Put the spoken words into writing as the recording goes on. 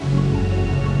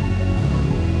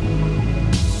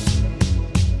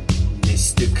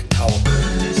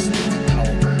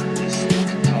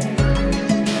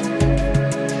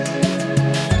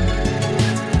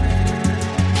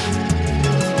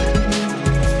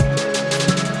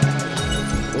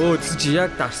Өө тийм чи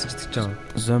яг даарсан ч гэж байна.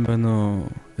 Сайн байна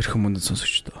уу? Эрхэм мөндөд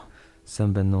сонсогчдоо.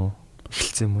 Сайн байна уу?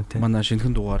 Эхэлсэн юм уу те? Манай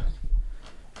шинэхэн дугаар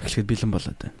эхлэхэд бэлэн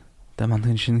болоод байна. Тэгээ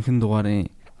манай шинэхэн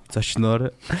дугаарын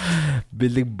зочноор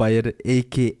Бэлэгбаяр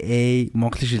aka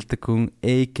Монголын шилдэг хүн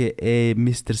aka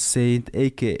Mr. Saint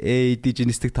aka DJ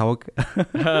Нистэг тавг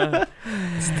aka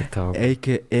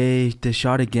the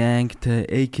Shorty Gang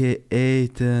aka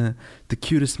the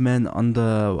cutest man on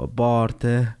the bar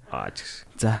те.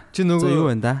 За. Чи нөгөө юу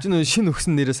байна да? Чи нөгөө шинэ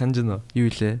өгсөн нэрээ санаж байна уу? Юу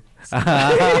илээ?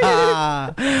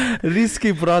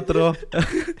 Risky brother.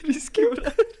 Risky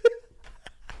brother.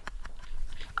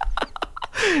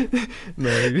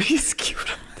 Risky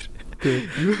brother.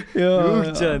 Юу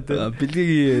гэж байна?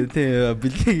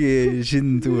 Бэлгийн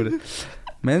шинэ зүгээр.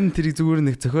 Ман тэрийг зүгээр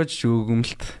нэг зохиож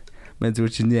өгөмлөлт. Ман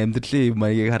зүгээр чиний амьдралын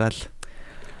маягийг хараад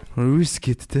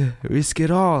risky те. Risk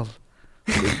it all.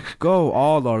 Go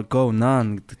all or go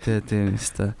none гэдэг тийм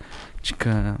өстой.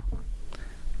 Чика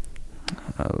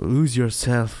lose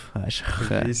yourself.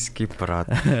 Risky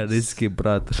brother. Risky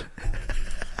brother.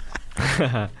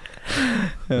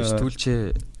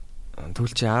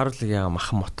 Түлчээ ааруулаг яа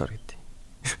махан мотор гэдэг.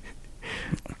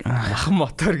 Махан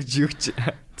мотор гэж юу ч.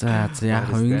 За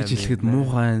яг ингэж хэлэхэд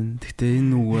муухай. Гэхдээ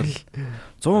энэ үг бол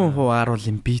 100%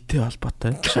 ааруулын биетэй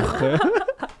холбоотой шахах.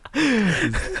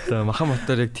 За махан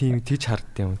моторыг тийм тийч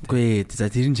харддаг юм. Үгүй ээ.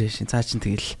 За тэрэн жаашин. Цаа чин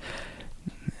тэгэл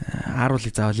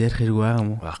ааруулыг заавал ярих хэрэг байгаа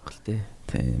юм уу? Байхгүй л дээ.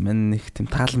 Тэ мань нэг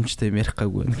тийм тааламжтай юм ярих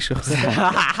гайгүй нэг шиг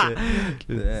байна.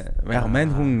 Яг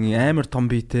мань хүн амар том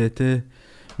биетэй те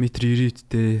метр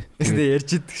 90-тэй. Тэ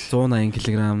ярьж идэг. 180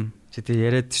 кг. Чи тэ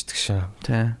яриад ч гэж.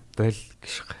 Тэ. Бол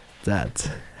гэж. За.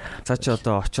 За чи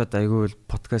одоо очиод айгүй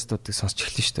подкастуудыг сонсч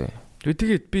эхэлнэ шүү дээ.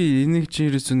 Тэгээд би энийг чи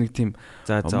ерөөсөө нэг тийм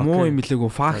муу юм лээгүй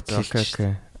факт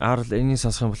хэлчих. Аарл энийг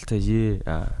сонсох юм бол тэ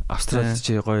Австралид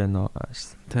чи гоё юм уу?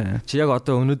 Тэ. Чи яг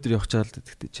одоо өнөөдөр явах чаалд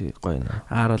гэхдээ чи гоё юм уу?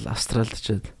 Аарл Австралид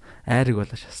чад айрыг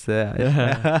болоо шасаа.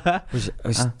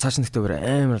 Цааш нэгтэй өөр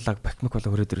амар лаг бакмик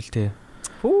болоо хөрөөд ирэл тэ.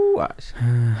 Хүү.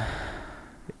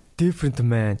 Different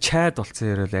man Chad болсон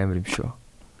ярил амар юм шүү.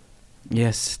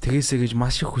 Yes, тэгээсээ гэж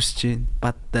маш их хүсэж байна.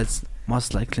 But that's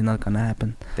most likely not gonna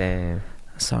happen. Damn.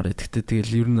 Sorry. Тэгтээ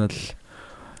тэгэл ер нь бол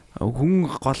хүн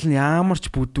гол нь ямар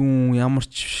ч бүдүүн, ямар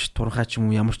ч турхай ч юм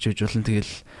уу ямар ч хийж болно.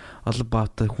 Тэгэл all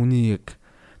about хүний яг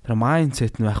тэр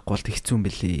mindset нь байхгүй бол хэцүү юм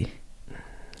бэлээ.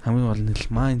 Хамгийн гол нь л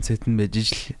mindset нь байж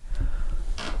ижил.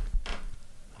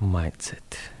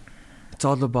 Mindset. It's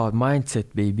all about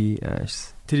mindset baby.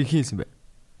 Тэр их юм бэ?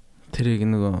 Тэрийг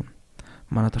нөгөө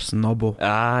манад орсон нобо.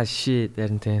 Shit,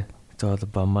 тэрнтэй. It's all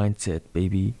about mindset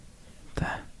baby.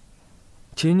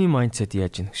 Чиний mindset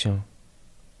яаж юм гшин?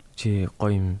 Чи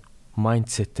гоё юм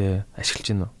mindset ашиглаж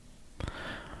байна уу?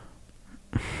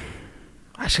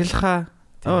 Ашиглахаа.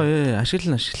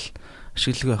 Ашиглах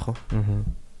байх уу?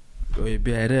 Ой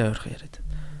би арай ойрхон яриад.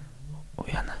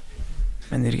 Яна.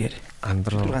 Мань эргээр.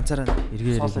 Андруу ганцаараа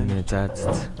эргээр ирнэ.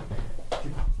 За.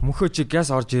 Мөнхөө чи газ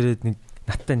орж ирээд нэг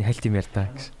наттай нэг хальт юм яар та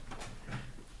гэж.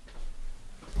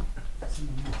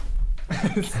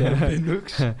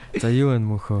 За юу вэ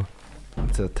мөнхөө?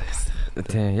 За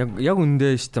тийм яг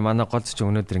үндэ шүү дээ манай голч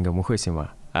өнөөдөр ингээ мөнхөөс юм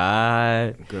ба.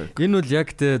 Энэ бол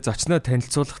яг тэ зочноо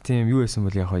танилцуулах тийм юу байсан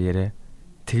бол яг яриа.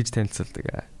 Тэгж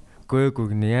танилцуулдаг.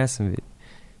 Гүйг нэ яасан бэ?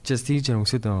 Just тэгж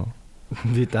өмсөд юм.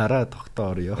 Би дараа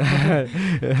тогтоо орё.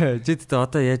 Жид тэ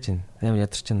одоо яаж юм? Ямар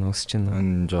ядарч чинь өсч чинь.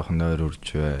 Энэ жоохон нойр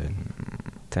үрж байна.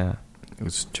 Тэ.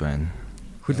 Өсч байна.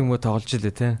 Хөлбөмбө тоглож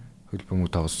илээ тэ.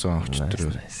 Хөлбөмбө тоглосон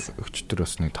өчтөр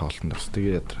бас нэг тоглолтод орсон.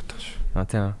 Тэгээ ядраад байгаа шүү.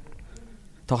 Тийм.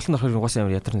 Тоглолтод орохоор угаасаа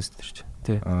ямар ядарна зү тэр чинь.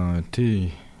 Тий.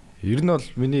 Тий. Ер нь бол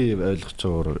миний ойлгож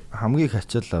байгаагаар хамгийн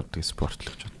хачаал авдаг спорт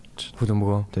л гэж бодож байна.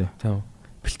 Хөлбөмбөгөө. Тий.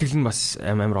 Бэлтгэл нь бас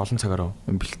амар олон цагаар.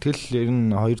 Бэлтгэл ер нь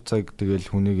 2 цаг тэгэл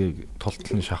хүнийг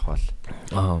тултлын шахвал.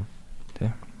 Тий.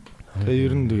 Тэгээ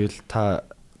ер нь тэгэл та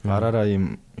гараараа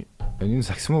юм энэ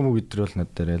саксимум гэдэг бол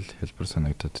надад л хэлбэр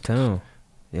санагдаад. Тийм.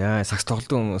 Яа, сакс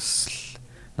тоглодог хүмүүс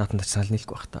наатан тач санал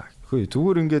нийлэхгүй байх та. Хөөе,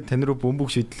 зүгээр ингээд тань руу бөмбөг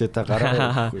шийдлээ та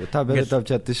гараа. Та бариад авч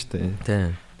чадсан шүү дээ.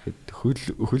 Тийм.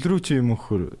 Хөл рүү чи юм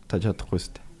өгөхөр та чадахгүй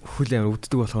шүү дээ. Хөл амар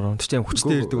өвддөг болохоор тэр чинь амар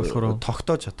хүчтэй ирдэг болохоор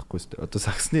тогтоож чадахгүй шүү дээ. Одоо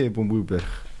саксны бөмбөг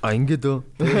барих. Ингээд өө.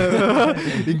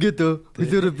 Ингээд өө.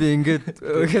 Хөлөөрөө би ингээд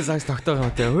өөхөө сакс тогтоох юм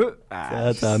тийм.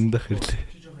 За андах ирлээ.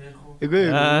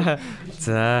 Эгүй.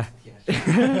 За.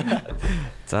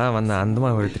 За манай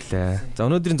андмаа хөрөдлөө. За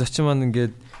өнөөдрийн зочин маань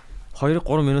ингээд 2-3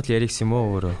 минут л ярих юм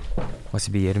уу өөрөө. Бас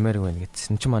би ярмаар байна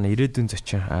гэсэн чинь манай ирээдүйн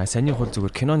зочин. Саний хул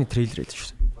зүгээр киноны трейлер хэлж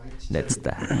шүү. Найз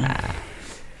та.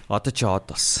 Одоо чи од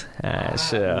бас.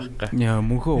 Яа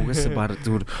мөнхөө угаасаа баг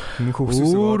зүгээр мөнхөө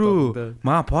өсөсөө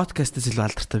маа подкастаас илүү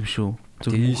алдартай биш үү?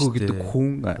 Зүгээр мөнхөө гэдэг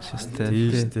хүн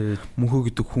шээ. Мөнхөө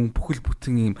гэдэг хүн бүхэл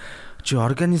бүтэн юм чи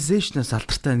организашнаас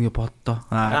алдартай нэг боддоо.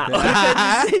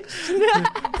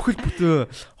 Бүхэл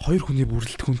бүтэн хоёр хүний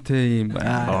бүрэлдэхүүн хүнтэй юм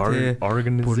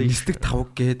организацийн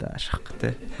тавг гээд ашиг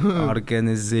те.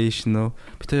 Organization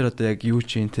бид хоёр одоо яг юу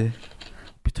ч юм те.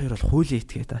 Бид хоёр бол хуулийн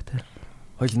этгээд те.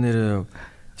 Хойл нэр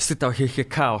нэстэг тав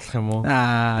ХХК болох юм уу?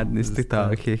 Нэстэг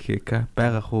тав ХХК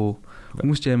байгаа хөө.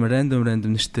 Хүмүүс ч амар рандом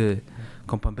нэртэй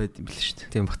компани байд юм бэл шүү дээ.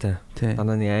 Тийм бах та.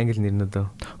 Дандаа нэг англи нэрнүүд өө.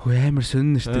 Хөө амар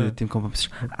сонин нэртэй тийм компани биш.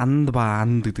 Анд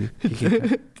гэдэг.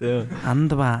 Тийм.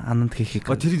 Анд ХХК.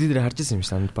 Тэр харж ирсэн юм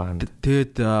шиг анд ба анд.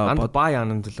 Тэгээд анд ба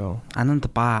янанд лөө. Ананд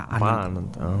ба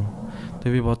ананд.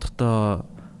 Тэгээд би бодохдоо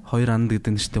хоёр анд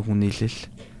гэдэг нэртэй хүн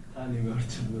нийлээл. Нэг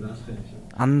орчингөр алах юм шиг.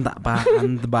 Анд ба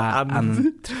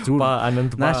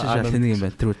ананд нааш шал нэг юм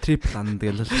байна. Тэр трипл анд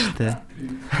гэлээ шүү дээ.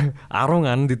 10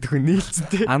 анд гэдэг хүн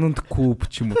нийлцэнтэй. Ананд куб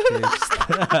ч юм уу тийм.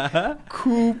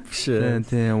 Куб шээ.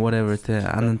 Тийм whatever тийм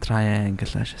ананд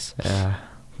triangle ашаас.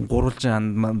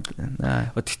 Гурвалжин анд.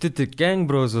 Тэгтээ тэр gang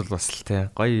bros бол бас л тийм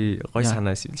гоё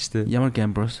санаас юм л шүү дээ. Ямар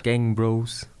gang bros? Gang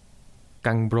bros.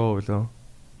 Gang bro лөө.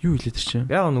 Юу хэлээд тэр чинь?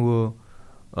 Яг нөгөө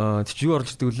тэр юу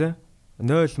орж ирдэг лээ?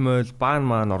 0 баан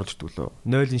маань орж ирдэг лөө.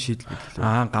 0-ын шийдэл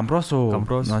бидлээ. Гамброос уу.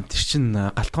 Тэр чинь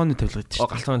галтгооны тавилга гэдэг чинь.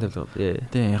 Галтгооны тавилга.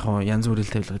 Тийм яг янз бүрийн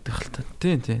тавилга гэдэг хэл та.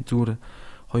 Тийм зүгээр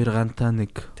хоёр ганта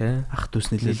нэг ах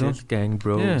дүүс нэлээлөө. Gang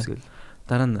bros гэл.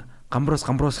 Дараа нь гамброос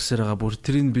гэсээр байгаа бүр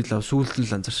тэрийг би лав сүүлд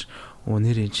л анзаарш.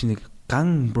 Нэр эн чинь нэг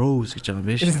gang bros гэж байгаа юм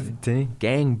биш үү? Тийм.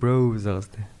 Gang bros байгаас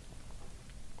тийм.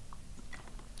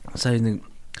 Сая нэг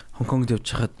Хонконгд явж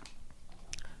хахад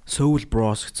Soul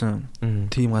Bros гэсэн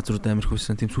тийм газрууд амар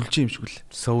хөөсөн тийм сүлжээ юм шиг л.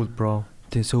 Soul Bro.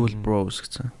 Тийм Soul Bros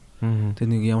гэсэн. Тэр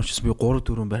нэг ямар ч би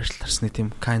 3-4 байршил тарсны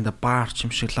тийм kind of bar ч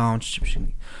юм шиг, lounge ч юм шиг.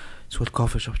 Эсвэл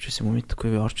coffee shop ч байсан юм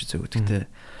мэдхгүй би орж үзээгүй.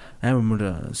 Тэгтээ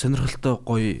амар сонирхолтой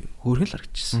гоё хөөрхөн л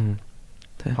харагдчихсан.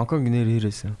 Тийм. Хонконг нэр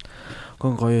ирээсэн.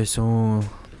 Хонконг гоё байсан.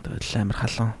 Тэгэл амар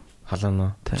халуун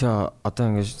уу. Чи одоо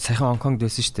ингэ сайхан Хонконгд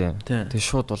байсан шүү дээ. Тэгээ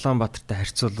шууд Улаанбаатартай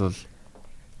харьцуулбал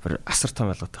асар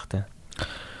том ялгаад байх тийм.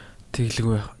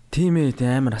 Тэглэгүй. Тийм ээ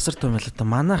амар асар том ялгаа та.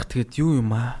 Манайх тэгэд юу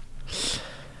юм аа?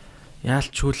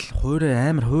 Яалчгүй хуурай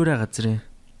амар хуурай газар юм.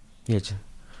 Яаж?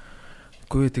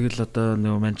 Гүй тэгэл одоо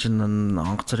нөгөө манчин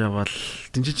онгоцор яваал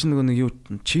тэнцээ чи нөгөө нэг юу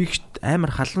чигт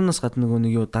амар халуунаас гадна нөгөө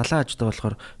нэг юу далайн ажтай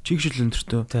болохоор чигшил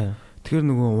өндөртөө.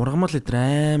 Тэгэхээр нөгөө ургамал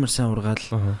эдэр амар сайн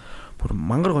ургаал. Бүр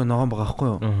мангар гой ногоон байгаа байхгүй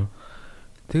юу?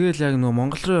 Тэгэл яг нөгөө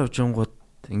Монгол руу явж ангууд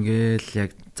ингээл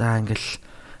яг за ингээл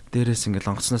дээрээс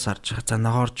ингээл онгоцноос харж байгаа. За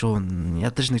ногоорж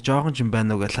ядаж нэг жоохон ч юм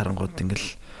байна уу гэж харангууд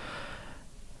ингээл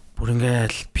бүр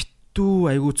ингээл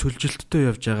битүү айгу цөлжилттэй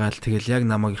явж байгаа л тэгэл яг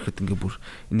намайг ирэхэд ингээ бүр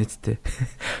инээдтэй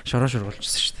шороо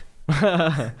шургуулчихсан шүү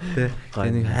дээ. Тэ.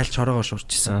 Нэг хайлт шороогоо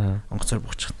шуурчихсан. Онгоцоор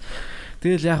буухчихсан.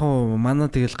 Тэгэл яг уу манай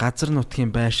тэгэл газар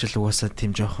нутгийн байшил угаасаа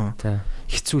тийм жоохон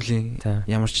хэцүүлийн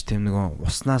ямар ч тийм нөгөө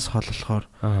уснаас хол болохоор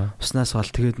уснаас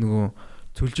хол тэгээд нөгөө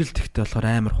цөлжилт ихтэй болохоор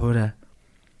амар хуурай.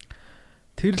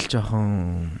 Тэр л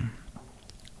жоохон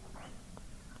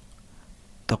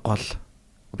гол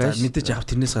мэдээж яг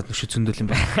тэрнээс гадна өшөө зөндөл юм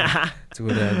байна.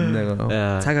 Зүгээр нэг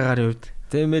цаг агаарын үед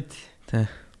тиймээд тий.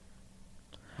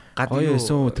 Гадны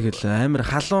өсөн тэгэл амар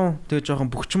халуун тэгээ жоохон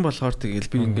бөхчин болохоор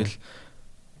тэгэл би ингээл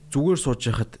зүгээр сууж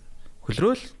яхад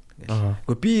хөлрөөл.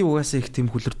 Гэхдээ би угаасаа их тийм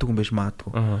хөлөрдөг юм байж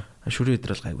магадгүй. Шүрээ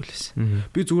идрэл гайгүй л байсан.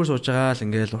 Би зүгээр сууж байгаа л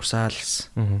ингээл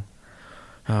урсаалсан.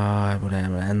 Бүр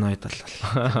амар аноид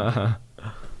боллоо.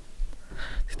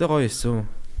 Гэтэ гоё исэн.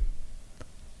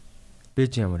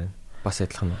 Бээжин ямар вэ? Бас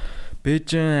адилхан уу?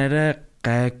 Бээжин арай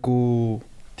гайгүй.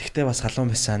 Тэгтээ бас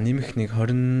халуун байсан. Нэмэх нэг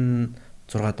 27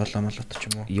 7 молот ч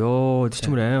юм уу. Йоо, тэр ч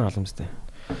мөр амар халуун мэт.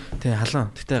 Тий,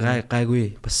 халуун. Тэгтээ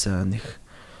гайгүй. Бас нэг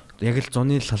яг л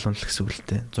зуны л халуун л гэсэн үг л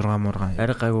дээ. 6 мургаан.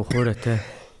 Арай гайгүй хуурай те.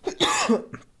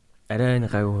 Арай нэг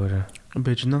гайгүй хуурай.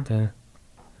 Бээжин үү?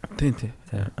 Тий. Тий.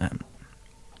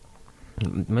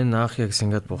 Мен наах яг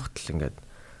ингээд буухтал ингээд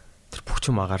тэр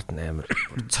бүхчм агаард амар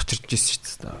цочирж ирсэн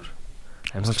шүү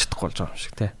дээ. Амьсгалж чадахгүй болж байгаа юм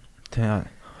шиг тий. Тий.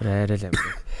 Арай л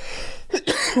амар.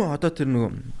 Одоо тэр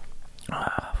нөгөө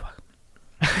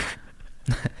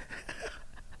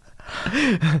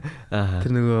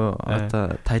тэр нөгөө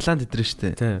одоо Таиланд идрээ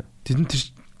шүү дээ.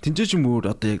 Тэнцээ ч юм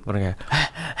бүр одоо яг бараг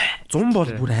 100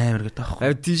 бол бүр амар гэдэг аахгүй.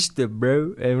 Аа тийм шүү дээ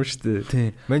bro амар шүү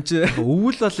дээ. Ман чи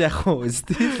өвөл бол яг хуу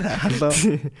стил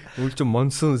халуун. Өвөл чи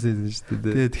монсун сезон шүү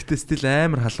дээ. Тэгтээ стил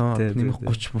амар халуун. Нэмэх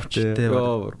 30 30-тэй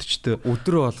 40-тэй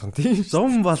өдрөө болгон тийм.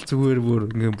 100 бол зүгээр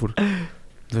бүр ингээм бүр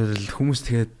хүмүүс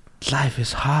тэгээд life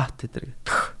is hot гэдэг.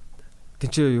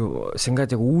 Тинчээ юу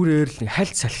Сингад яг үүрээр л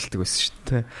хальт салхилдаг байсан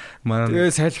шүү дээ. Манай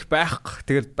тэгээ салхих байхгүй.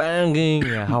 Тэгээд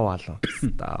байнгын хав алуу.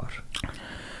 Даавар.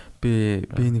 Би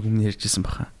нэг өмнө ярьжсэн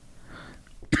баха.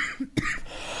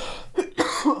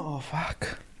 Oh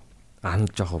fuck. Ан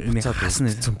жоох буцаад хасна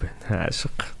байна.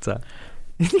 Ашиг. За.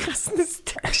 Энийг хаснаас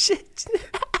тэгшээч.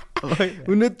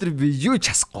 Өнөөдөр би юу ч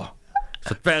хасахгүй.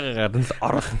 Байгаагаар нь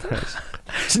оролцсон.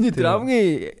 Чиний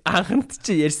драмгийн анханд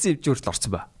чи ярьсан юм чи хүртэл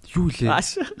орсон ба. Юу лээ?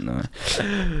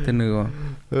 Тэр нөгөө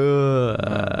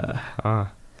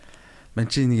ман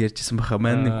чи нэг ярьжсэн баха.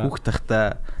 Ман нэг хүүхд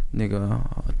тахта нэг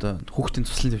одоо хүүхдийн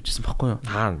тусланд явжсэн байхгүй юу?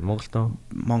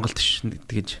 Монголд ш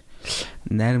тэгэж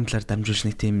найрамдлаар дамжуулж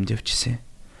нэг тийм явжсэн.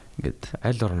 Ингээд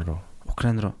аль орн руу?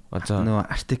 Украин руу. Нөгөө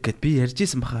Артик гэд би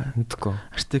ярьжсэн баха. Мэдгүй.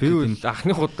 Артик гэдэг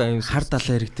анхны удаа юм хар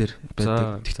далайн хэрэг дээр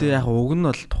байдаг. Гэхдээ яг уг нь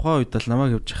бол тухайн үед л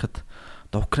намайг явж хахад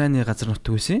одоо Украины газар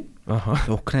нутг байсан.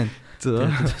 Украин.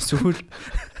 Сүүлд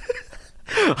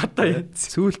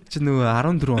сүүлд чи нөгөө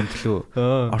 14 онд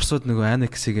лөө Оросууд нөгөө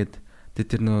аннекс хийгээд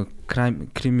тэр нөгөө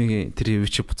Кримийн тэр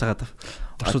үчи буцаагаад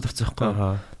Оросууд авсан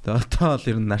байхгүй. Тэгээ одоо л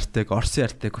ер нь Артик, Оросын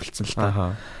Артик болцсон л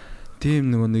та. Тийм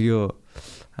нөгөө нэг юу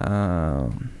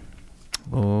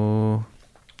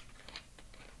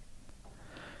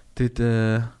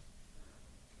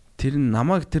тэр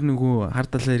намайг тэр нөгөө хар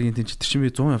далайн иргэн тийм тэр чинь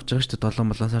би 100 явж байгаа шүү дээ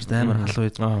 7 сард амар халуун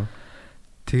байд.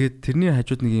 Тэгээд тэрний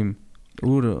хажууд нэг юм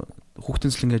өөр хүүхдийн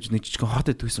цэцлэн хажууд нэг жижиг хот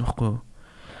байдаг гэсэн байхгүй юу?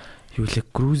 Юу лээ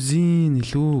Грузин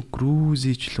илүү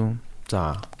Грузич лөө.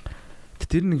 За.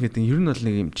 Тэр нэг гэдэг ер нь бол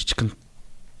нэг юм жижигхэн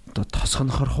оо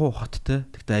тосгонохор хуу хоттой.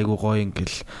 Тэгтээ айгуу гоё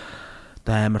ингээл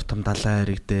оо амар том далайн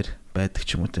хэрэг дээр байдаг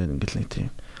ч юм уу те ингээл нэг тийм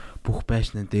бүх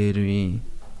байшнаа дээр үе.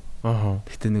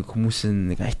 Тэгтээ нэг хүмүүс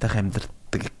нэг айтах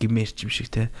амьдрдаг гимэрч юм шиг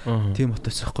те. Тийм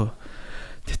хотоос байхгүй.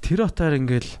 Тэр хотоор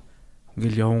ингээл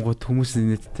явангууд хүмүүс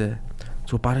нийтдээ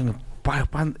зүг баг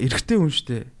эргэтэй хүн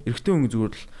штэ. Эргэтэй хүн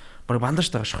зүгээр л баг бандаж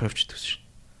тагашх явчихдаг шин.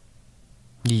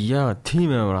 Яа,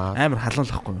 тийм амар халуун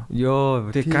л ахгүй юу?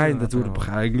 Йоо, тэг кайнда зүгээр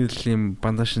баха. Ингээл юм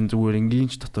бандажын зүгээр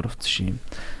энгийнч дотор уцсан юм.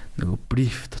 Нөгөө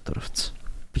бриф дотор уцсан.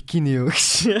 Бикини юу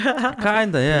гэж.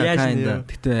 Кайнда яа, кайнда.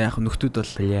 Гэтэ яг нөхдүүд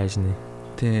бол пляжны.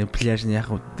 Тэ пляжны яг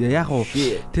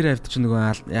тэр хавьд ч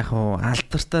нөгөө яг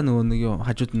алдартай нөгөө нэг юу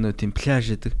хажууд нөгөө тийм пляж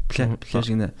гэдэг. Пляж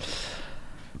гинэ.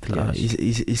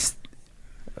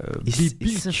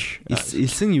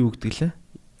 Илсэн юу гэдэг лээ?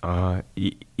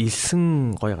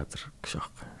 Илсэн гоё газар гэж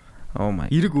байна. Oh my.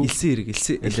 Илсэн.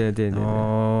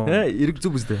 Эрэг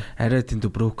зүг үстэй. Арай тийм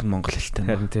broken монгол хэлтэй.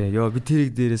 Харин тий. Йоо би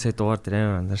тэрийг дээрээ сая дугаар дээр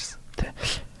амар анзаарсан. Тий.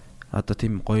 Одоо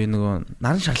тийм гоё нөгөө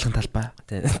наран шарлахын талбай.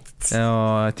 Тий.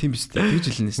 Йоо тийм биз дээ. Тэгж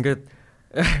хэлнэ. Ингээд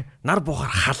нар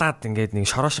буухаар халаад ингээд нэг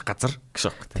шороо шиг газар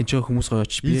гэж байна. Тинчээ хүмүүс гоё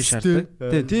очиж бие шаарддаг.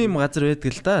 Тий. Тийм газар байдаг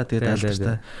л да. Тэгээд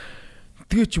алдартай.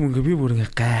 Тэгээ ч юм ингээ би бүр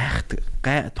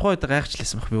ингээ тухайд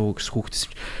гайхчлээсэн баг би өөс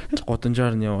хүүхдээс юм.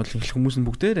 Годонжаар нь явал хүмүүс нь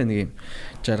бүгдээрээ нэг юм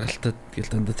жаргалтад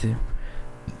гэл дандаа тийм.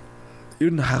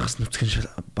 Ер нь хагас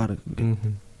нүцгэн баг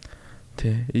ингээ.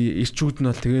 Тэ ирчүүд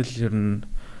нь бол тэгэл ер нь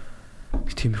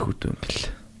тиймэрхүү дөө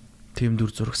ингээл. Тийм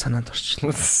дүр зураг санаанд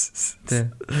орчихлоо.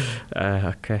 Тэ.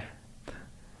 Окей.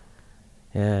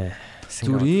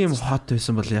 Зүгээр ийм хот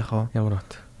байсан бол яах вэ? Ямар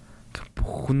хот?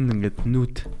 Хүн ингээд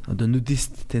одоо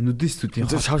нудистүүдийн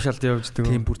шав шалт явждаг.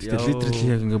 Тийм бүр тэгээд литерали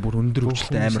яг ингээд бүр өндөр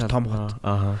хөвчлөлтэй амар том хот.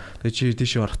 Тэгээд чи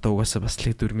тийш орохдоо угаасаа бас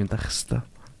лиг дөрмийн дах хэвээр.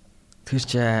 Тэр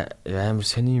чи амар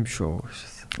сони юм шүү.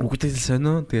 Үгүйтэй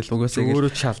сонио. Тэгэл угаасаа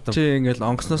өөрөө шалдав. Чи ингээд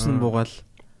онгосноос нь буугаал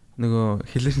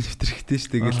нөгөө хэлээр нэвтрэхтэй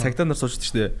шүү дээ. Ингээл цагтаа нар суучдаг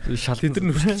шүү дээ. Шалт тэр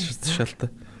нь хүртэл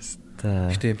шалтаа.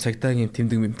 Гэтэ юм цагдаагийн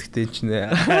тэмдэг мэмтгтэй ч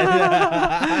нэ.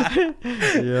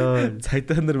 Яа,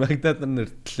 цагдаа нар магдаад нар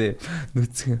нэртлээ.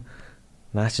 Нүцгэн.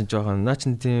 Наа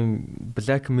чин тийм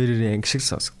Black Mirror-ийн анги шиг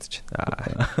сонсогдож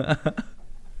байна.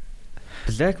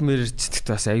 Black Mirror ч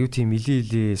бас аюу тийм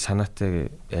или санаатай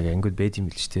яг ангид байд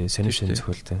юм бил ч тийм сонир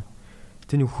зохиолтой.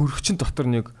 Тэний хөрөгчин дотор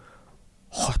нэг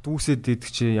хот үүсээд идэх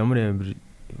чи ямар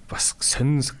бас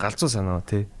сонин галзуу санаа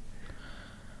тий.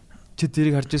 Чи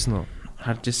тэрийг харж ирсэн үү?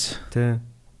 Харж ирсэн. Тий.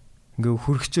 Ингээ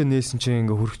хөрөгчөө нээсэн чинь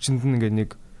ингээ хөрөгчөнд нь ингээ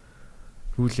нэг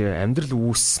юулээ амьдрал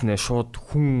үүснэ шууд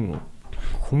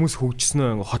хүмүүс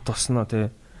хөгжснөө ингээ хот босноо тий.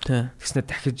 Тэгснэ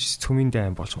дахиж цөмийн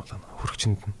дэм болж болно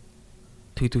хөрөгчөнд нь.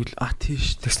 Тэгвэл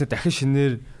тийш. Тэгснэ дахин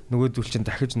шинээр нөгөөдөл чинь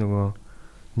дахиж нөгөө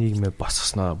нийгмээ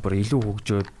босгосноо бүр илүү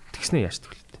хөгжөөд тэгснэ яаж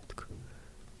төвлөдөг.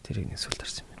 Тэрийг нэг сүлд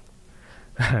харсан юм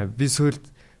байна. Би сүл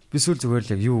зүгээр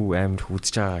л яг юу амар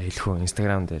үзэж байгаа хэлэхөө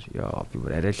Instagram дээр ёо би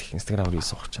бүр арай л их Instagram руу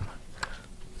суух чана.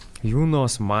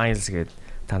 Юнос Miles гээд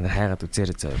та нар хайгаад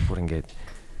үзээрэй заа бүр ингээд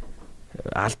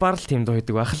албаар л тийм дуу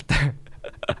хийдэг байх л та.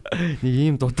 Нэг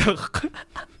ийм дуутай байхгүй.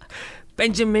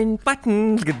 Benjamin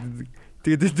Button гэдэг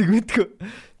Тэгээд мэдгүй.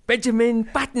 Benjamin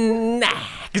Button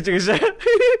гэж байгаа.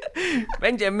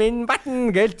 Benjamin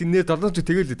Button гээл тэнээр долоонч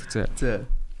тэгэл идэгцээ.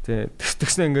 Тэ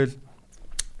тэгснэ ингээл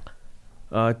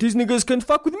these niggas can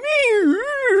fuck with me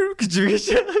гэж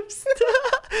байгаа.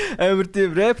 Амар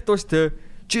тийм рэп дууш тэ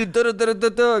чи дөрө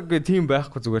гэх тийм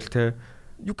байхгүй зүгээр л тэ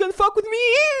you can fuck with me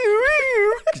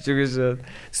гэж байгаа.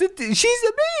 She's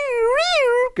a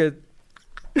bee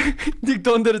Ник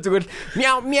дондор зүгээр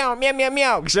мяу мяу мяу мяу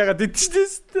мяу гэж яагаад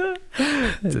идчихсэн.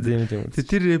 За тийм.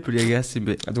 Тэр рэпер яг яасан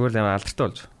юм бэ? Зүгээр л амар алдартай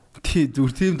болж. Тий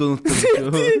зүгээр тийм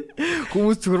дуунуудтай.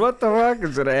 Хүмүүс зүгээр батаа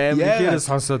гэж амар ихээр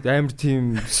сонсоод амар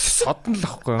тийм содон л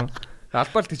ахгүй.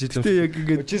 Албаар тэгж хэлсэн. Тий яг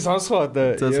ингэ чи сонсгоо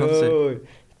одоо. Йоо.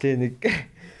 Тий нэг.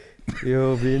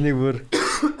 Йоо би нэг бүр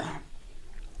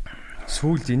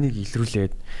сүүлд энийг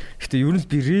илрүүлээд. Гэтэ ер нь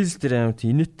би reels дээр амар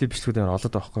тийм инээдтэй бичлэгүүд амар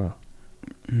олоод байгаа хгүй.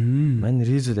 Мань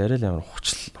reels арай л амар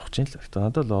хучин л. Гэтэ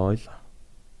надад л ойл.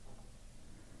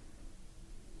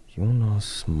 You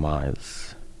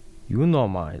know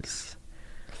Miles.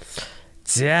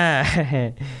 За.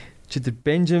 Чи тэр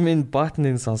Benjamin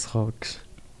Button-ын сонсгоо гэж.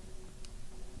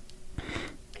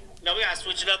 No, we gotta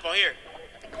switch it up on here.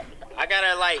 I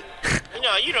gotta like,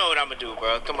 you know what I'm gonna do,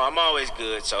 bro. Come on, I'm always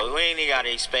good, so we ain't even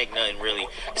gotta expect nothing really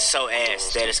so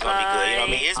ass that it's gonna be good. You know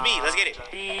what I mean? It's me. Let's get it.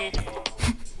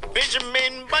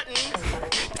 Benjamin Button.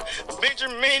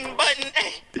 Benjamin Button.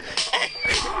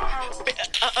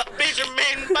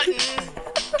 Benjamin Button.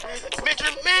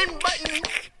 Benjamin Button.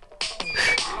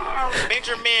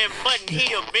 Benjamin Button.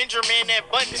 He a Benjamin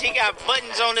that buttons. He got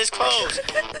buttons on his clothes.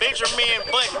 Benjamin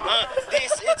Button.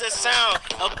 This is the sound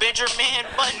of Benjamin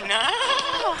Button.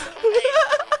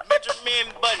 Benjamin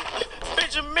Button.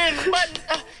 Benjamin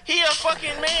Button. He a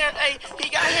fucking man. Hey, he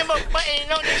got him a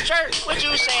button on his shirt. What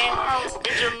you saying?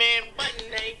 Benjamin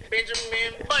Button. Hey,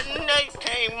 Benjamin Button. Hey,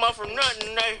 came up from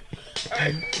nothing.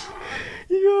 Hey.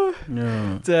 Yo.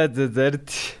 За.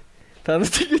 Танаа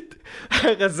тэгээд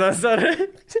хагасаасаар.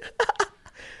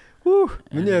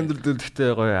 Миний амьдралд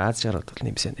үлдэхтэй гоё Аз шарууд бол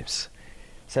нэмсэн.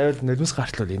 Сайвал нулимс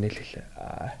гартлал инээлээ.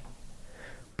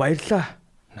 Баярлалаа.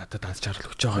 Надад Аз шарал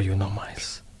өгч байгаа юу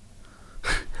Miles.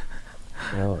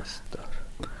 Яа стар.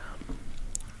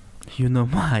 You know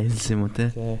Miles юм уу те?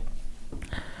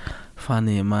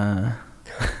 Funny ma.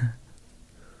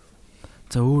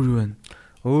 За өөр юу вэ?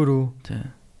 Өөрөө. Тэ.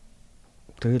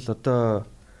 Тэгэл одоо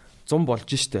 100 болж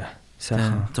штэ.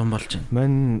 Сайхан 100 болж байна.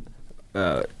 Мань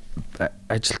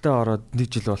ажилдаа ороод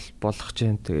 1 жил болох ч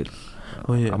юм тэгэл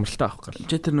амралтаа авах гал.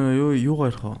 Чи тэр нөө юу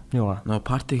гоёрох вэ? Юугаа? Нөө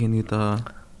парти хийнэ гэдэг.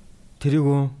 Тэрийг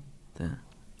үү? Тэ.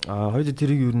 Хоёул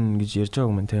тэрийг юу нэ гэж ярьж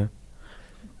байгаа юм те.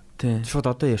 Тэ. Шууд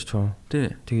одоо ярьчихв.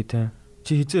 Тэ. Тэгээ те.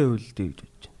 Чи хизээ хөвлөдөө гэж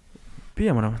бодож байна. Би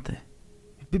ямар амтай.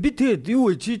 Би тэгээд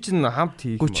юу вэ? Чи чинь хамт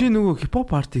хийх юм. Чи нөгөө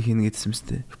хипхоп парти хийнэ гэдсэн юм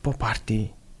сте. Хипхоп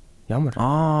парти. Ямар?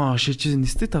 Чи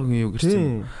нэстэг тавгийн юу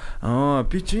гэрсэн.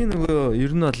 Би чи нөгөө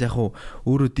ер нь бол яг хуу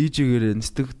өөрөө DJ-гээр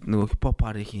нэстэг нөгөө хипхоп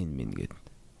парти хийн мэн гээд.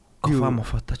 Кофа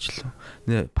мофотач л.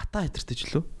 Нэ бата хэтэртэй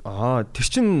ч лөө. Тэр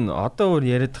чин одоо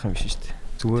өөр яриад байгаа юм биш шүү дээ.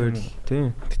 Зүгээр л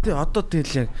тий. Гэтэ одоо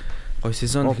тэгэл яг гой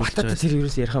сезон хийж байгаа. Тэр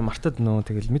ерөөс ярихаа мартаад нөө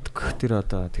тэгэл мэдгүй тэр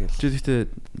одоо тэгэл. Чи гэхдээ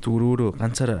зүгээр өөрөө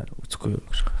ганцаараа үзэхгүй юу.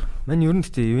 Мань ер нь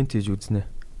гэхдээ ивент хийж үзнэ.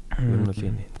 Ер нь бол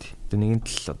энэ. Тэр нэгэн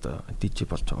тал одоо DJ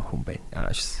болж байгаа хүн байна.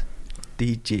 Шээс.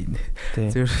 DJ нэ.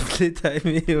 Зүгээр play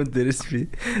time юм дээрс би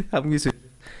хамгийн сүүл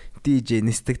DJ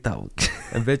нэстэг тав.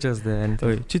 Байж байгаа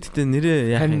дээ. Чи тэгтээ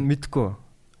нэрээ яах юм мэдгүй.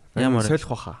 Ямар солих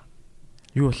баха.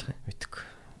 Юу болох юм? Мэдгүй.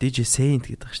 DJ Saint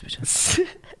гэдэг байгаа шүү дээ.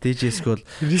 DJ School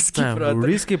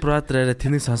Risky Brother арай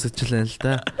тэнэг сонсогчлаа л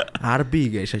да.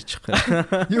 RB гэж шаачихгүй.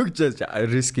 Юу гэж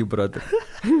Risky Brother.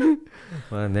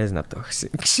 Нэз надад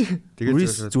өгсөн.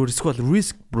 Тэгээд зүгээр School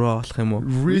Risk Bro болох юм уу?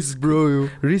 Risk Bro юу?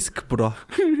 Risk Bro.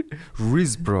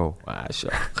 Risk Bro.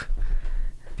 Шок.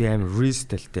 Би аим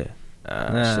risk тэлтэй.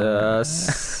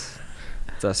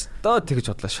 Зас тоо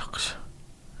тэгж бодлоо шок.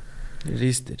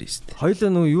 Risk. Хоёлаа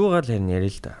нөгөө юугаар л ярина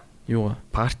ярил л да. Юугаа?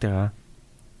 Партигаа.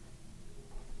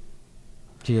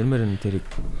 Чи ярмаар энэ тэрийг.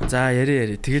 За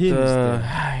яри. Тэгээд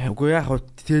үгүй яг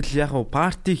тэгэл яг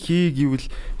парти хий гэвэл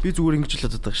би зүгээр ингэж л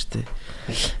бодод байгаа шүү дээ.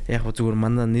 Яг зүгээр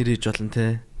манай нэр иж болно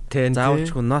те.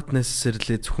 Заавалчгүй not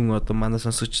necessarily зөвхөн одоо манай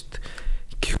сонсогчд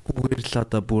гэхгүйгээр л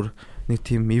одоо бүр нэг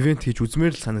тийм ивент хийж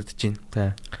үзмээр л санагдаж байна.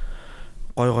 Тэ.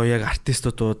 Гой яг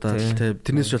артистуудаа те.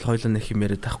 Тэрнээс бол хоёлоо нэг юм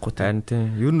яриад тахгүй те. Харин те.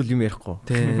 Ер нь л юм ярихгүй.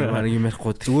 Те. Баг юм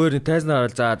ярихгүй. Зүгээр тайзнаа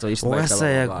за 9 байлаа. Угаасаа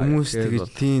яг хүмүүс тэгэж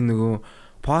тийм нөгөө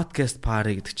подкаст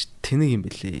пари гэдэг чи тэнэг юм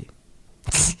бэлээ.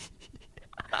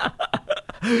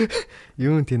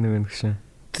 Юу тэнэг вэ гэж.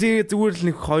 Тэгээ зүгээр л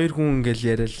нэг хоёр хүн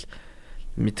ингээл яриад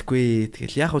мэдгүй.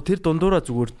 Тэгэл яг хөө тэр дундуура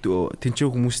зүгээр тэнцээ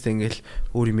хүмүүстэй ингээл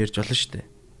өөр юм ярьж болно шүү дээ.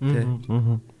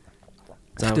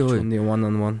 Заавал one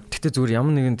on one. Гэтэ зүгээр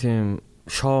ямар нэгэн тийм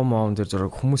шоу моом дээр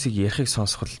зураг хүмүүсийг ярихыг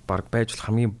сонсох баг байж бол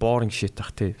хамгийн boring shit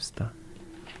ах тий хэвээр.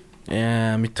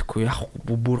 Мэдхгүй яг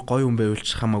бүр гоё юм байвал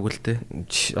ч хамаагүй л те.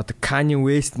 Одоо Kanye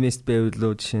West байвал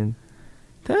лөө жишээ нь.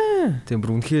 Тийм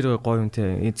бүр үнэхээр гоё юм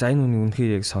те. За энэ үнийг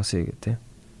үнэхээр яг сонсъё гэх те.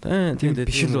 Тийм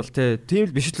биш л бол те. Тийм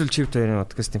л биш л чивт хоёрын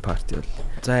подкастын парти бол.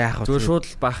 За яах вэ? Зүгээр шууд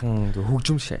л баахан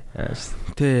хөгжим шээ.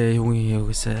 Тэ юу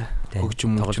яагсаа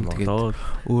хөгжим тэгээд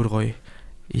өөр гоё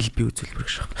илби үзүүлбэр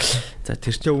гэж байна. За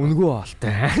тэр чинь үнгүү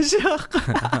олтой хаашаах.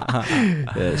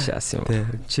 Шаас юм.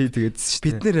 Чи тэгээд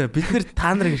бид нар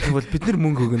та нарыг ирэх бол бид нар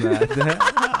мөнгө өгнө.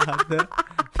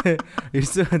 Тэ.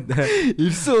 Ирсэн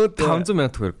 500,000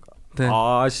 төгрөг.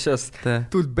 Шаас.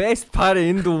 Тэгвэл best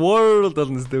party in the world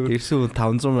болно зү. Ирсэн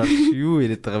 500,000 юу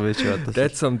яриад байгаа бэ чи одоо.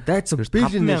 That's some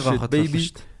billionaire shit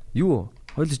baby. Юу?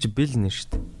 Хойлоо чи billionaire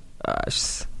shit.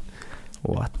 Шаас.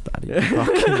 What are you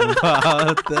talking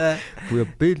about? We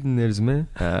are billionaires man.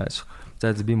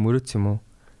 За би мөрөөц юм уу?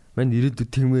 Мань ирээдүйд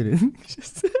тэгмээр байна.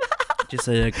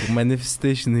 Жисаа яг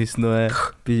manifestation хийсэн үү?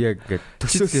 Би яг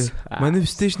төсөөлсөн.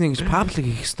 Manifestation гэж public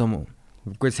хийх ёстой юм уу?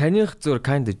 Үгүй санийх зур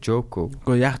kind of joke.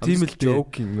 Үгүй яг тийм л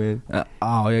joking man.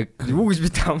 Яг юу гэж би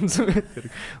 500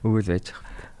 өгөөл байж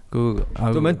байгаа.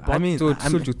 Үгүй мань зур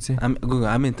төсөөлж үзсэн. Үгүй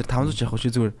амин тэр 500 яах вэ чи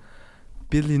зүгээр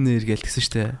billionaire гэж хэлсэн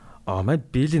шүү дээ. Мad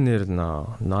billionaire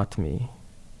not me.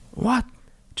 What?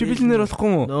 Чи billionaire болохгүй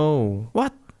юу? No.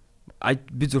 What?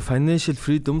 Би зөв financial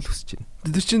freedom л хүсэж байна.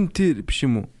 Тэр чинь тэр биш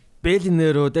юм уу?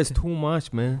 Billionaire that's too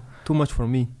much man. Too much for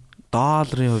me.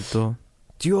 Долларын хувьд уу?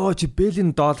 Йоо чи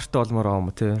 $1 доллартай болмоор байгаа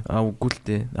юм те. Үгүй л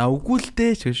дээ. Үгүй л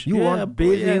дээ ч гэж. You want $1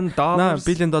 billion? $1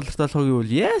 доллартай болох юм бол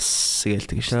yes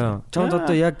гэлдэг шүү. Чамд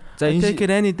одоо яг за энэ шиг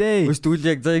any day. Үгүй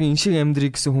тэгвэл яг за энэ шиг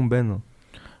амьдрий гэсэн хүн байна уу?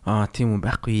 Тийм үү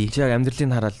байхгүй. Чи яг амьдралыг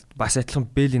хараад бас адилхан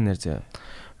billionaire заяа.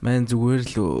 Мэн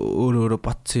зүгээр л өөрөө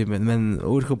бодсон юм байна. Мэн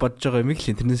өөрөө бодож байгаа юм их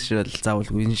л интернет ширэл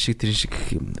заавалгүй энэ шиг тэр шиг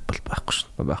юм бол байхгүй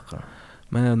шүү. Байхгүй.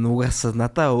 Мэн нугаас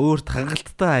надаа өөрт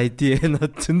хангалттай ID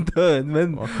нөт зөндөө байна.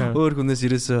 Мэн өөр хүнээс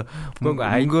ерөөсөө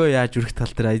мөнгө яаж өрөх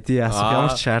тал дээр ID асах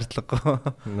ямар ч шаардлагагүй.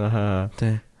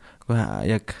 Тэ.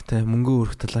 Яг тэ мөнгө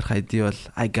өрөх талаарх ID бол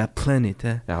I got plenty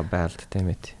тэ. Яа байлт тийм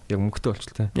ээ. Яг мөнгөтэй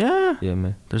болчихлоо. Yeah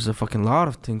man. There's a fucking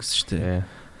lot of things шүү дээ.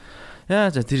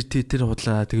 Яа за тэр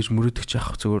худлаа тэгэж мөрөдөгч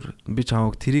авах зүгээр би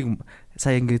чамайг тэрийг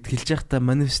сая ингэж хэлж байхдаа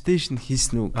manifestation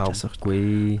хийсэн үү гэж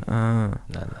асуухгүй.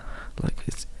 Like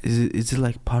is it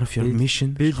like part of your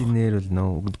mission? Billionaire л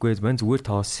нөө үгдгүй мань зүгээр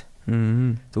тоос.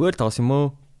 Зүгээр тоос юм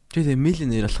уу? Чи тэгээ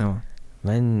millionaire болох юм уу?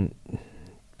 Мань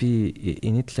би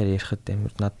энэ талаар ярихад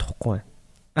амар над тухгүй байна.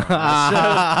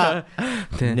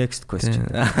 Next question.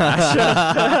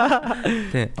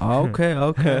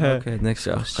 Okay. Next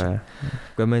question.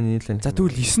 Гоманы нийлэн. За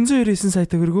тэгвэл 999 сая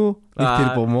төгрөгөө нэг тэр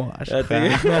бом уу?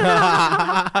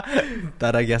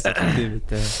 Дараагийн асуулт тийм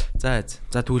үү. За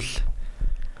тэгвэл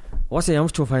уусаа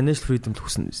ямар ч financial freedom л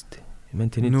хүснэ үстэй. Мэн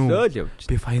тэрний төлөө л явж.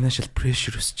 Би financial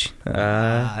pressure өсөж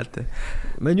байна.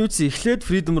 Мэн юуц эхлээд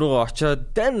freedom руугаа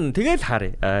очоод дан тэгэл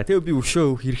харъя. Тэгээ би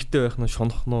өшөө хэрэгтэй байх нь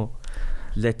шунах нь.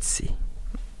 Let's see.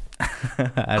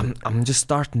 I'm just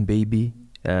starting baby.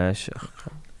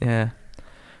 Yeah.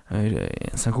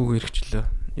 Санхүүгийн хэрэгчлээ.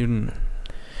 Ер нь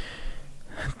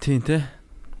тийм те.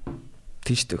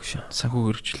 Тийш дэгш.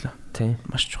 Санхүүгийн хэрэгчлээ. Тийм.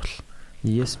 Маш чухал.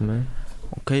 Yes man.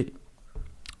 Okay.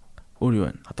 Өөр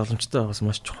юу вэ? Хадгаламжтай байгаас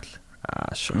маш чухал.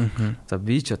 Шүү. За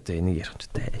би ч одоо энийг ярих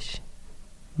хэрэгтэй хайш.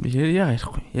 Яа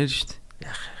ярихгүй. Ярь штт.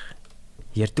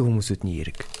 Ярддаг хүмүүсүүдний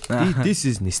яриг. This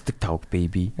is нисдэг тавг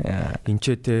baby.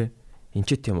 Энчээ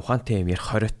тийм ухаантай юм ярих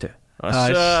хориотой.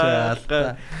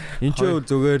 Энчээ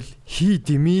зүгээр л хий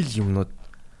димил юмнууд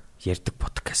ярддаг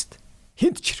подкаст.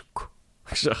 Хинт ч хэрэггүй.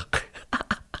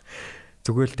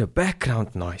 Зүгээр л тэ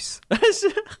background noise.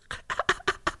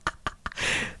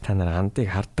 Та нар андыг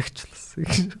хардагчлаа.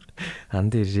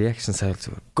 Андын reaction сайл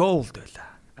зүгээр gold байла.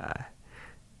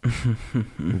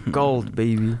 Gold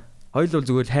baby. Хоёул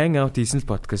зүгээр hang out хийсэн л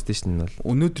подкаст шүү дээ.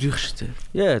 Өнөөдрийнх шүү дээ.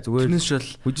 Яа зүгээр. Тэрнээс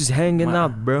л we just hanging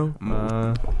out bro.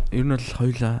 Ер нь бол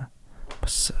хоёлаа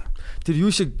бас тэр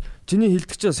юу шиг чиний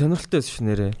хэлдэг чинь сонирхолтой шүү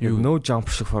нэрээ. No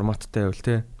jump шиг форматтай байвал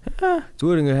те.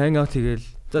 Зүгээр ингээ hang out хийгээл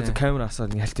за камера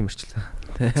асаад ингээ хальт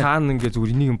юмэрчлээ. Цаана ингээ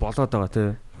зүгээр энийг болоод байгаа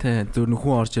те. Тэ зүгээр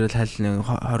нөхөн орж ирэл хальна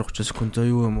 20-30 секунд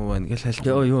зөө юу юм уу байна гэж хальт.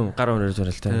 Йоо юу гар өрөөр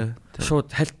зурал те.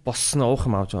 Шууд хальт боссоо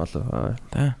уух юм авч байгаа лөө.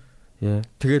 Тэ. Яа.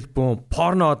 Тэгэл бом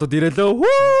порно одод ирэлөө.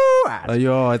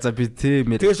 Йоо за би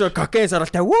тийм. Тэгээ шо кокейн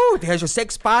саралтай. Тэгээ шо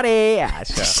sex party.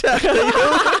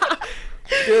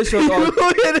 Тэгээ шо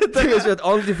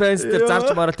OnlyFans дээр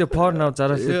зарж маралтай порно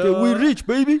зараад. Тэгээ we rich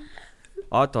baby.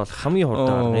 Од бол хамгийн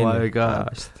хурдан. Oh my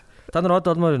god. Та нар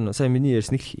одоо олмоор юу? Сайн миний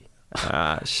ярьсныг хий.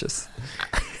 Шээс.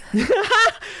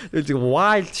 Элэг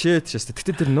wild shit шээс.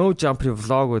 Тэгтээ тэр no jumper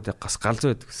vlog-ууд гас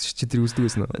галзуу байдаг гэсэн чи тэр үздэг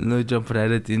байсан уу? No jumper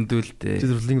арайд эндүүлдэ. Чи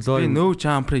тэр vlog би no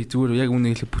jumper-ыг зүгээр яг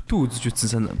үнэ хэлээ бүтэн үзэж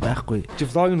үтсэн байхгүй. Чи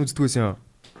vlog-ыг үздэг байсан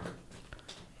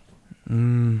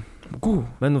юм? Гүү.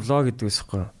 Мань vlog гэдэг байсан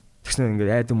юм. Тэгснэ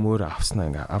ингээд айдам мөр авснаа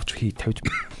ингээд авч хий тавьж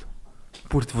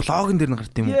бүр vlog-ын дээр нь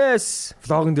гард юм уу? Yes.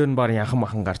 Vlog-ын дээр нь баг яхан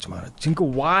махан гарч мараад. Чинkä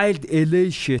wild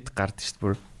LA shit гард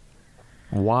шүү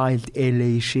дээ. Wild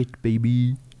LA shit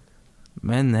baby.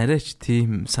 Мэн арайч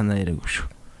тийм санаа яриаг шүү.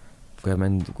 Үгүй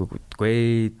мэн үгүй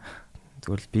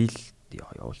зүгээр би л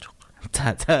явуулж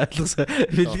байгаа. За ойлгосоо.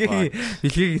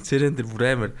 Билгийн царен дээр бүр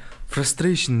амар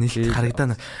frustration нэлт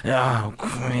харагдана. Яа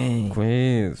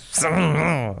үгүй.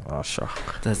 Ашаа.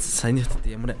 За санийхд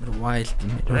ямар wild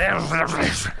юм.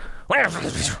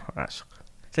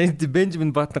 Сайн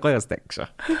Бенджамин Баттен гоё ястай гэж.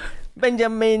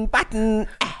 Бенджамин Баттен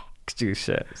гэж.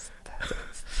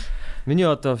 Миний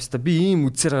одоо би ийм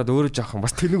үдсээр гад өөрөө жоохон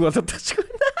бас тэнэг болоод тахчих.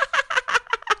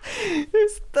 Би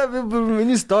бүр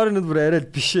миний сторинууд бүр арай л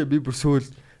бишээ. Би бүр сүүл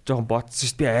жоохон ботсон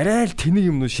шүү дээ. Би арай л тэнэг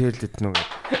юмнуу шеэрлээд нүг.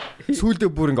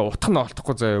 Сүүлдээ бүр ингээ утх нь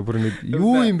олдохгүй заяа. Бүр ингээ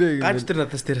юу юм бэ гэж. Ганц тэр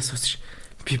надаас дээрээс үсч.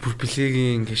 Би бүр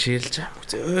билегийн ингээ шеэрлж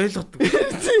байгаа. Ойлгоод.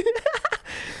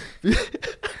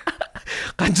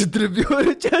 Ганц тэр би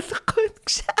өөрөө ойлгохгүй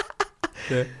гэж.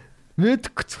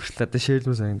 Мэдхгүй зүгт надад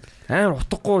шеэрлмүү сайн. Амар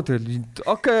утгагүй тэгэл.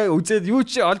 Окей, үзээд юу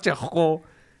ч олж авахгүй.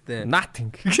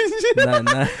 Nothing.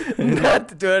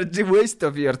 Not waste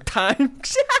of your time.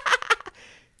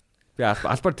 Би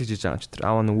албаар тийж байгаа юм чи тэр.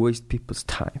 I want to waste people's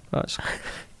time.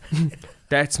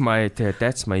 That's my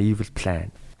evil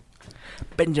plan.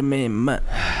 Benjamin.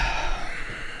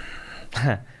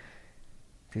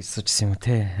 Тэг сочсон юм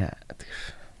те.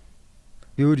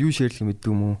 Би өөр юу шеэрлэх мэддэг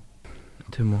юм уу?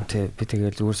 Тийм үү. Тэ би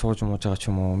тэгэл зүгээр сууж мууж байгаа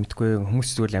ч юм уу? Мэдгүй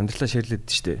хүмүүс зүгээр амьдралаа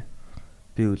шеэрлээд штэ.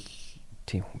 Би бол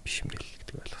тийм хүн биш юм бэл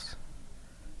гэдэг ойлгосон.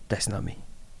 That's not me.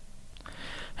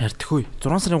 Хартхүй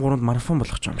 6 сарын 3-нд марафон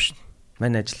болох ч юм шин.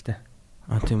 Манай ажилтай.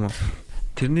 Тийм үү.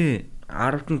 Тэрний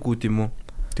 10-нд гүд юм уу?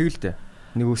 Тэгэлдэ.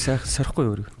 Нэг үе сайхан сорихгүй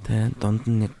юу? Тийм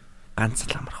дунд нь нэг ганц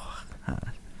л амрах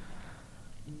баг.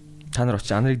 Та нар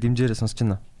очиж анарыг дэмжээрээ сонсож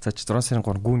байна. За чи 6 сарын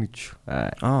 3 гүн гэж.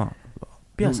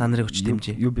 Би бас анарыг очиж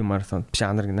дэмжээ. Юу би марафон биш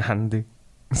анар гэнэ хандыг.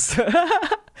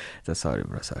 За sorry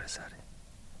bro sorry.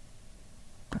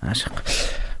 Ашиг.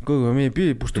 Гөө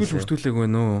би бүртгүүлээг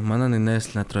байна уу? Манай нэг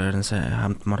найз надраа харин сая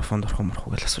хамт марафонд орох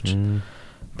гэж асууж.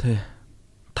 Тэ.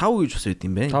 5 гэж бас байд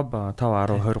юм бэ? 5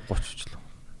 10 20 30 ч л.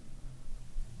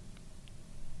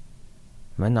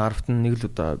 Манай 10-т нэг л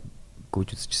удаа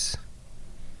гүйж үзчихсэн.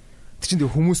 Тэг чинь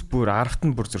хүмүүс бүр 10-т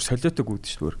нь бүр зөр солиотой гүйд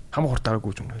шүү дээ. Хам хурдаараа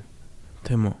гүйж өнгө.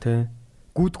 Тийм үү? Тэ.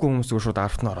 Гүйдгүй хүмүүс зүгээр шууд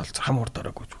 10-т нь ороод хам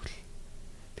хурдаараа гүйж өгөл.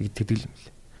 Тэгэл юм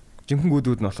лээ. Жинхэнэ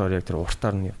гүйдүүд нь болохоор яг тэр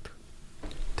уртаар нь явдаг.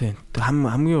 Тийм.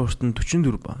 Хамгийн урт нь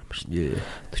 44 баа юм шиг.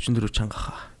 44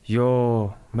 чангаха.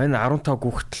 Йоо, манай 15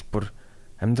 гүйхтэл бүр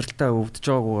амьдралтаа өвдөж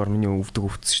байгаагаар миний өвдөг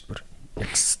өвдсөн шүү дээ.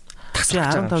 Яг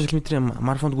тасрах 15 км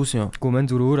марафонд гүйсэн юм. Үгүй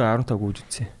мань зүгээр өөрөө 15 гүйж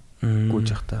үзсэн. Гүйж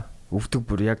явах та. Өвдөг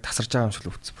бүр яг тасарч байгаа юм шиг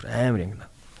л өвдсөн. Бүр амар янгна.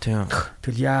 Тийм.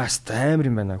 Тэгэл яаст амар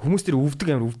юм байна. Хүмүүс тэр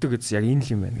өвдөг амар өвдөг гэсэн яг энэ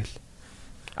л юм байна гэл.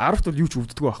 10-т бол юу ч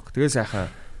өвддөг байхгүй. Тэгээ сайхан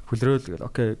хөлрөөл гэл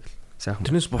окей сайхан.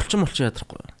 Тэрнээс булчин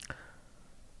ядрахгүй.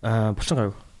 Булчин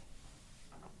гайв.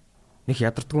 Них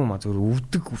ядарддаг юм а зүгээр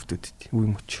өвдөд үе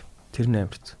мөч. Тэр нь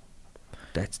амарч.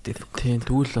 That's difficult. Тийм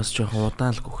тэгвэл бас жоохон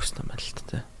удаан л гүөх хэрэгтэй байна л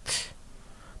та.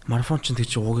 Марафон ч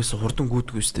тийч угаас хурдан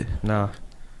гүйдгүй шүү дээ. Наа.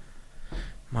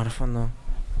 Марафон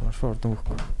хурдан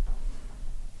гүйхгүй.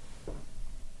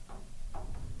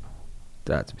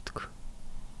 Даад битгүй.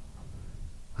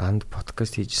 Анд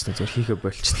подкаст хийжсэн зөв хийхэ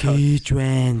болчихлоо. Хийж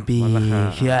байна би.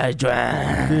 Хийж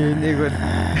байна.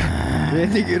 Би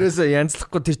нэг ерөөсөө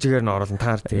янзлахгүй тэр чигээр нь оруулна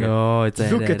таар тэгээ. Йоо за.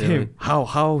 Look at him.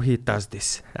 How he does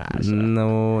this.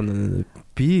 No.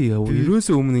 Би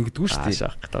ерөөсөө өмнө ингэдэггүй шүү дээ.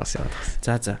 Таас яа.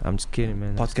 За. I'm just kidding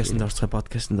man. Подкастэнд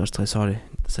орцгой. Sorry.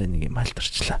 Сая нэг юм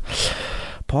халтарчлаа.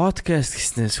 Подкаст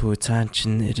гэснээс хөө цаан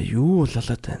чин нэр юу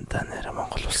болоод байна да нэр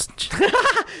Монгол улсан чи.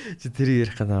 Чи тэрийг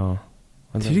ярих гэдэг.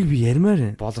 Тэрийг би ярмаар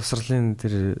байна. Боловсролын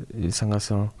тэр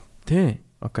сангаасан. Тий.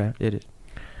 Окей, яри.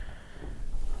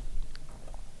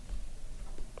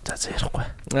 За ярихгүй.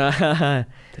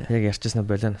 Яг ярьчихсан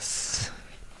болоонос.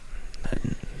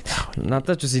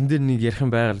 Надад ч бас энэ дээр нэг ярих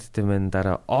юм байгаад л тийм байна.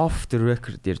 Дараа off the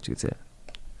record ярьж үзье.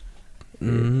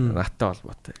 Наттай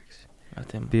холбоотой гэж.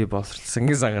 Тийм. Би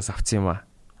боловсролсангийн сангаас авсан юм аа.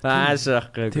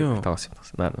 Шаахгүй.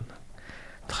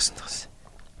 Тоос.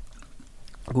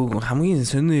 Гүү хамгийн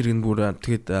сонин иргэн бүр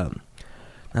тэгээд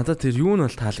надад тэр юу нь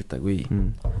бол таалагдаагүй.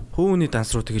 Хөөний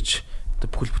данс руу тэгж одоо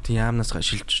бүхэл бүтэн яамнаас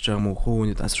шилжиж байгаа мó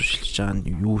хөөний данс руу шилжиж байгаа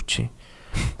нь юу чи.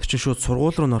 Тэр чинь шууд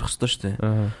сургууль руу нөрөх ёстой шүү дээ.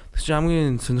 Тэр чинь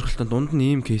хамгийн сонирхолтой дунд нь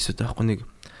ийм кейсүүд байхгүй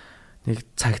нэг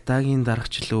цагдаагийн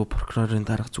даргачлуу прокурорын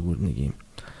дарга зүгээр нэг ийм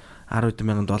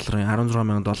 $10,000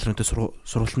 $16,000 тө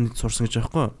сургалтанд сурсан гэж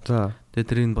байхгүй. За. Тэгээ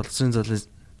тэрийг боловсролын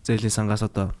зээлийн сангаас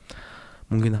одоо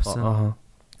мөнгөний авсан.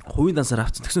 Хувийн дансаар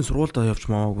авсан. Тэгсэн сургуультай явж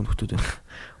мааваагүй нөхдүүд байна.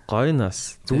 Гоё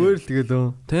нас. Зүгээр л тэгэл өө.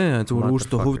 Тий, зүгээр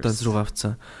өөртөө хувь данс руу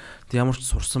авцсан. Тэг ямар ч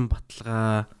сурсан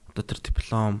баталгаа, одоо тэр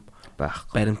диплом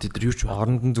байхгүй. Баримт дээр юу ч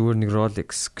оронд нь зүгээр нэг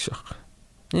Rolex гэж байна.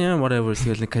 Yeah, whatever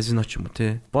тэгэл нэг казино ч юм уу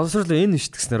тий. Боловсрол энэ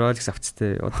шүү дээ Rolex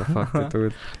авцтэй. What the fuck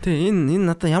тэгвэл. Тий, энэ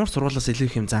надад ямар сургуулаас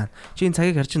илүү их юм заана. Чи энэ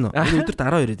цагийг харж байна уу? Энэ өдөрт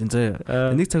 12 эдэн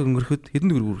заяа. Нэг цаг өнгөрөхөд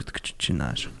хэдэн төгрөг өргөдөг гэж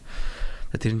байна шүү.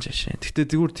 Тэр нь жашаа. Гэхдээ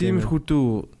зүгээр тиймэрхүүдүү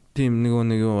тийм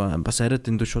нэг бас арай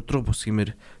дэндүү шудраг бус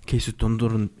гэмээр кейсүүд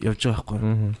дундуур нь явж байгаа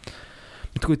байхгүй.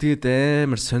 Мэдгүй тэгээд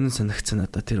амар сонин санагцсан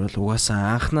надаа тэр бол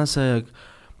угаасаа анханасаа яг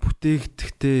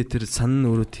бүтээгдэхдээ тэр сан нь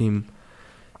өөрөө тийм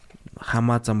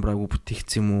хамаа замбраагүй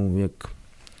бүтээгдсэн юм уу яг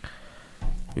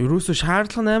ерөөсөө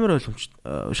шаардлага нь амар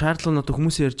ойлгомжтой. Шаардлага нь одоо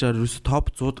хүмүүсийн ярьж байгаа ерөөсөө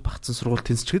топ 100-д багцсан сургууль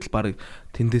тэнцчихэд л баг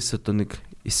тэндээс одоо нэг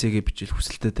эсээгээ бичил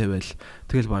хүсэлтэд тавиал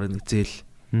тэгэл баг нэг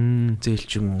зээл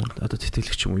ч юм уу одоо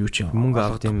тэтгэлэг ч юм уу юу ч юм мөнгө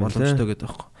авах юм боломжтой гэдэг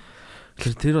байхгүй.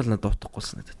 Тэгэхээр тэр бол надад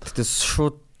утгаггүйсэн надад. Тэгтээ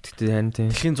шууд тэгтээ харин тийм.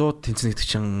 Дэлхийн 100-д тэнцэнэ гэдэг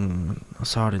чинь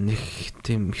sorry нэг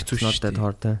тийм хэцүү шүү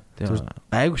дээ.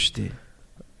 Гайгүй шүү дээ.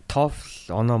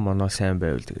 TOEFL оноо сайн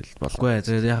байвал тэгэл болохгүй.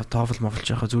 Яг TOEFL мофлж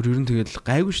яхаа зүгээр ер нь тэгэл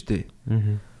гайгүй шүү дээ.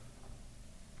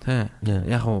 Тэ.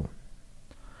 Яг уу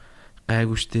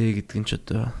гайгүй шүү дээ гэдэг нь ч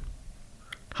одоо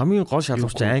хамгийн гол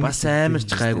шалгууч англи бас амарч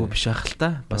гайгүй биш ах л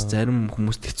та. Бас зарим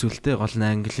хүмүүст хэцүүлтэй гол нь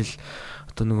англи хэл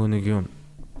одоо нөгөө нэг юм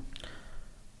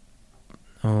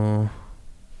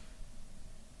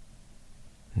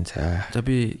За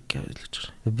би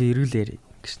гэж байна. Би эргэлээрээ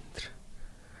гэсэн тэр.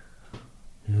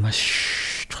 Маш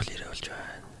чухал яриа болж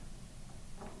байна.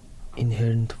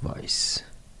 Inherent voice.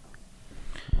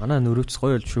 Манай нөрөөц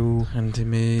гоё л шүү. Харин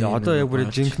тийм ээ. Одоо яг бүр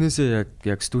жинкнээсээ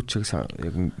яг студчиг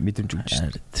яг мэдрэмж өгч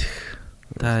байна.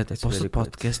 Та бос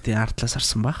подкастын артлаас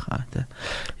харсан бах.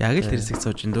 Яг л тэр хэсэг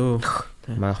сууж ин дөө.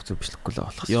 Маах зүг бичлэхгүй л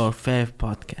болох. Your fave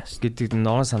podcast гэдэг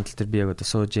ногоон сандал дээр би яг одоо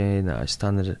сууж ийн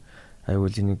станаар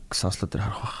аюул энийг сонслоо дээр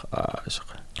харах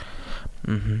бах.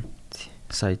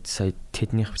 Сая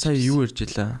тэднийх сая юу ярьж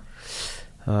илаа?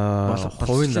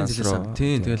 Хувийн данс руу.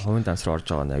 Тийм тэгэл хувийн данс руу орж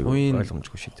байгаа нь аюул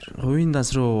ойлгомжгүй шээ тэр. Хувийн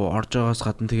данс руу орж байгаас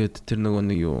гадна тэгээд тэр нөгөө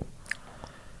нэг юу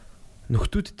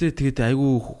нөхдүүдтэй тэгээд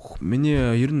айгүй миний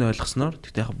ер нь ойлгосноор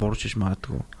тэгтээ яг буруу шиш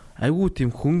магадгүй. Айгүй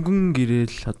тийм хөнгөн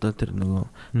гэрэл одоо тэр нөгөө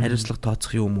хариуцлага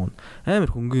тооцох юм уу?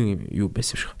 Амар хөнгөн юу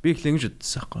байсан юм шиг. Би их л ингэж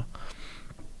бодсон байхгүй.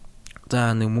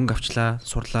 За нэг мөнгө авчлаа,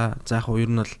 сурлаа. За яг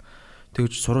ер нь бол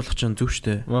тэгж суруулах чинь зөв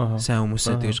штэ. Сайн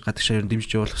хүмүүсээ тэгж гадагшаа ер нь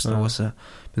дэмжиж явуулах хэрэгтэй. Угаасаа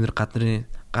бид нар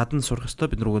гадна сурах хэрэгтэй.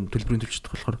 Бид нар төлбөрийн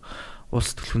төлөвчдөх болохоор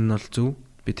улс төлөв нь бол зөв.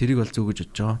 Би тэрийг бол зөв гэж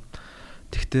бодож байгаа.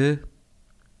 Тэгтээ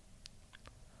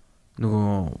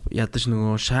нөгөө ядаж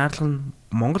нөгөө шаардлага нь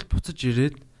Монголд буцаж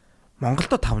ирээд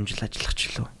Монголдо 5 жил ажиллах ч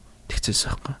илүү тэгцээс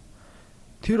байхгүй.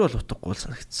 Тэр бол утгагүй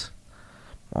санагдсан.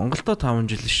 Монголдо 5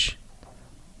 жил ш.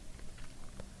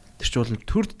 Тэр чинь бол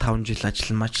төрд 5 жил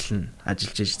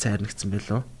ажиллаж ээж цайрнагдсан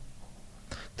байлоо.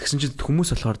 Тэгсэн чинь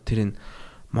хүмүүс болохоор тэрийг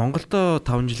Монголдо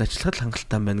 5 жил ажиллахад л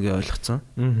хангалттай байна гэж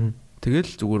ойлгоцсон.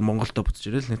 Тэгэл зүгээр Монголдо буцаж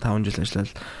ирэл нэг 5 жил ажиллаад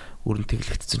өрн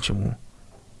тэглэгдсэн ч юм уу.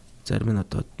 Зарим нь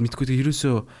одоо мэдгүй тэг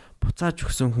ерөөсөө буцааж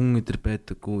өгсөн хүн эдэр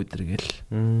байдаггүй эдэр гэл.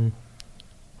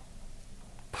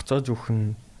 Буцааж өгөх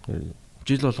нь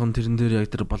жил болгон тэрэн дээр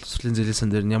яг тэр боловсролын зээлсэн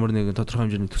дээр ямар нэгэн тодорхой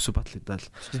хэмжээний төсөв батлагдал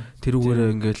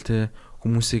тэрүүгээрээ ингээл те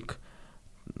хүмүүсийг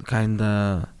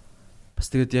kinda бас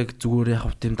тэгээд яг зүгээр яг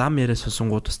тийм дам яриа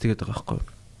сонсонгууд бас тэгээд байгаа байхгүй.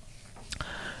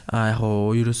 Яг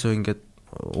ерөөсөө ингээд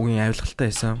угийн авилгалтай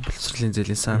байсан боловсролын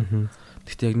зээлийн сан.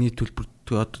 Гэхдээ яг нийт төлбөр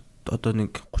одоо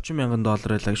нэг $30,000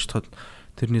 байлаа гэж бодоход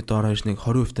тэрний доор хойш нэг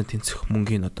 20% тэнцэх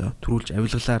мөнгөний одоо төрүүлж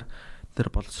авилгалаар тэр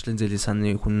боловсролын зээлийн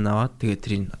саны хүн аваад тэгээд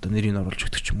тэрийг одоо нэрийг оруулж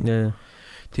өгдөг ч юм уу.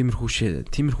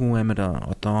 Тиймэрхүү амар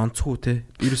одоо онцгүй те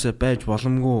ерөөсөө байж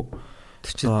боломгүй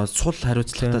сул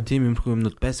хариуцлагатай тийм юмрхүү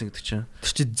юмнууд байсан гэдэг чинь.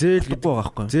 Тэр чи зээл гэдэг байгаа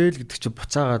байхгүй. Зээл гэдэг чи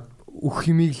буцаагаад өөх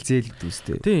юмыг л зээл гэдэг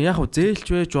үстэй. Тийм яг хөө зээлч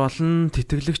байж болно,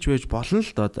 тэтгэлэгч байж болно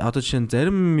л доо. Одоо жишээ нь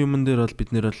зарим юмн дээр бол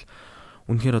бид нэр бол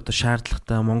үнэхээр одоо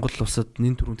шаардлагатай Монгол улсад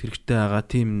нэн төрөнд хэрэгтэй байгаа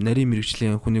тийм нарийн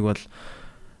мэрэгжлийн хүнийг бол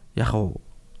яг хөө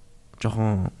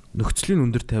жоохон нөхцөлийн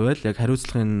өндөр тавиал яг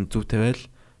хариуцлагын зөв тавиал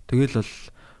тэгэл бол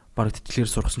баг тэтгэлгээр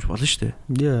сургасан ч болно шүү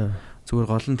дээ. Зүгээр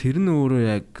гол нь тэр нь өөрөө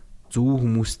яг зөв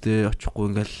хүмүүстэй очихгүй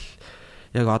ингээл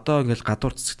яг одоо ингээл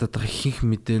гадуур цэцэгдээд байгаа ихэнх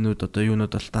мэдээнүүд одоо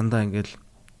юунууд бол дандаа ингээл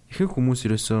ихэнх хүмүүс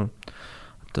ерөөсөө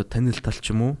одоо танил тал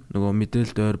ч юм уу нөгөө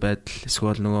мэдээлэл дөр байдал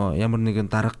эсвэл нөгөө ямар нэгэн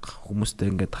дарга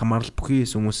хүмүүстэй ингээд хамаарал бүхий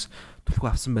хүмүүс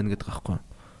түлхүү авсан байна гэдэг аахгүй.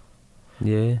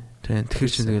 Тий.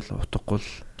 Тэгэхээр чи тэгэл утгагүй л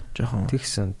жоохон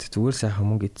тэгсэн. Зүгээр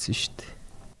сайхан мөнгө идсэн шүү дээ.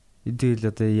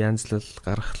 Идэл одоо янзлал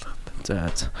гаргалах.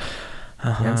 За. За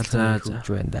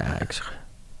байна даа гэж.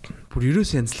 Бүр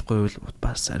ерөөс янзлахгүй бол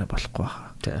бас арай болохгүй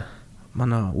баха. Тий.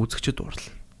 Манай үзэгчд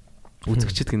уурал.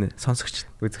 Үзэгчд гинэ,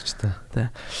 сонсогчд. Үзэгчтэй.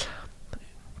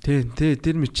 Тий,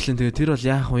 тэр мэтчлэн тэгээ тэр бол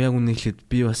яг үнэ хэлэхэд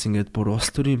би бас ингээд бүр улс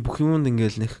төрийн бүх юмд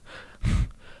ингээд нэг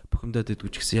бухимдаад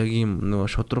идэгч гэсэн яг ийм нөгөө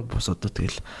шудраг бус одоо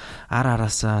тэгэл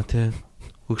араасаа тий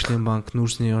хөгжлийн банк,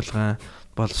 нүүрсний явуулган,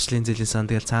 боловсролын зээлийн сан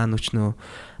тэгэл цаана өчнөө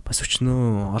бас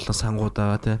өчнөө олон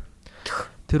сангуудаа тий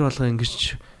тэр болго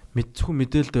ингэж зөвхөн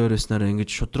мэдээлэл дөөрөөснөр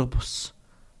ингэж шудраг бус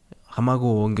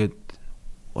хамаагүй ингээд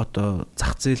одоо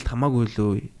зах зээлд хамаагүй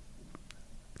лөө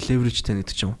леверэжтэй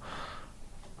гэдэг ч юм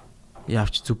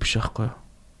явч зүг биш байхгүй юу.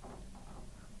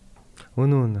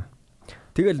 Үнэн.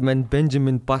 Тэгэл мань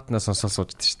Бенджамин Баттнаас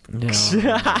сонсоод шүү дээ.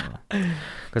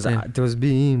 Because it was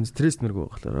being stressed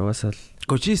мэргүй болохоор уусаал.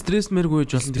 Гочи стресс мэргүй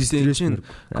гэж болно. Тэгсэн чинь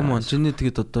come on чиний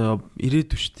тэгэд одоо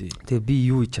ирээдүй шүү дээ. Тэгээ би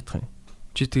юу хийж чадах юм?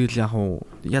 Чи тэгэл яг уу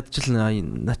ядчил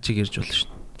над чиг ярьж болно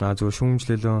шүү дээ. Зүгээр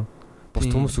шүүмжлэлөө. Бус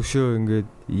хүмүүс өшөө ингээд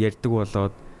ярьдаг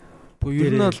болоод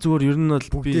ер нь бол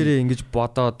бүгдээрээ ингэж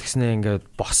бодоод тэгснээ ингээд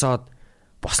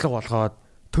бослог болгоод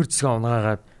төр зэсгээ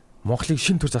унгаагаад Монголыг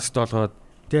шин төр засагт болгоод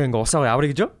тэгээ ингээ улсаа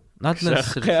аврыг гэж юу?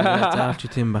 Надлаас заавч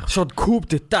тийм байх. Шууд куб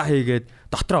дэта хийгээд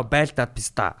дотроо байлдаад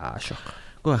писта шок.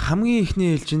 Гэхдээ хамгийн ихний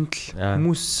ээлжинд л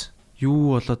хүмүүс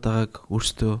юу болоод байгааг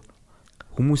өөртөө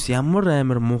хүмүүс ямар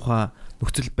амар муухай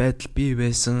нөхцөл байдал бий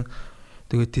байсан.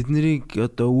 Тэгээд тэднийг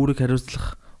одоо үүрэг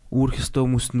хариуцлах үүрэх ёстой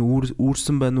хүмүүс нь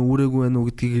үүрсэн байна уу, үүрээгүй байна уу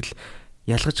гэдгийг л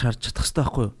ялгаж харж чадах хэрэгтэй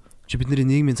байхгүй юу? Чи бидний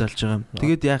нийгмийн залж байгаа юм.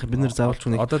 Тэгээд яах бид нар заавалч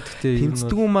нэг одоо тэгтээ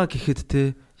тэмцдэг юм аа гэхэд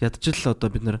те ядчил одоо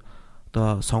бид нар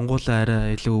одоо сонгуулаа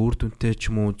арай илүү үр дүнтэй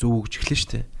ч юм уу зөв өгч эхлэн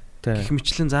штэ. Гэх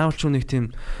мэтлэн заавалч нэг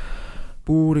тийм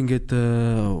бүр ингээд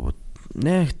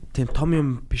нэг тийм том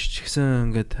юм биш ч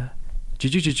гэсэн ингээд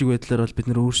жижиг байдлаар бол бид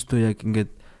нар өөрсдөө яг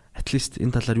ингээд at least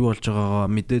энэ талаар юу болж байгаагаа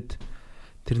мэдээд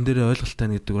тэрэн дээрээ ойлголттой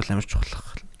гэдэг бол амар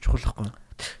чухалхгүй.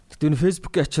 Тэгтээ энэ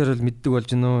Facebook-ийн ачаар бол мэддэг болж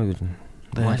гинөө ер нь.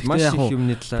 Маш их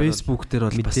юмны талаар Facebook дээр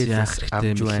бол бас яах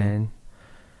хэрэгтэй юм бэ?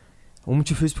 Өмнө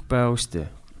чи Facebook байгаагүй шүү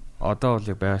дээ. Одоо бол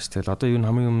яг байгаа шүү дээ. Одоо юу н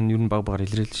хамгийн өмнө юу н баг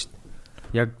илрээл шүү дээ.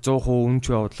 Яг 100% үнч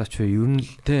явуулаач вэ? Юу н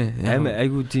л амин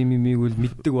айгуу тийм юм ийгүүл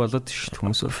мэддэг болоод шүү дээ.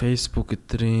 Хүмүүс Facebook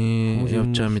гэдрийн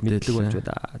явж байгаа мэдээлэл болж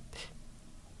байна.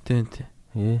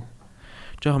 Тийм.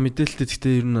 Жохо мэдээлэлтэй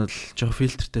гэхдээ ер нь бол жохо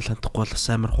фильтртэй л хандахгүй бол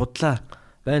амар худлаа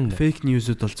байна. Фейк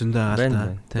ньюсуд бол зөндөө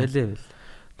байгаа та.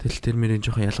 Тэл тэр мөрийн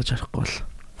жоохон ялгаж харахгүй бол.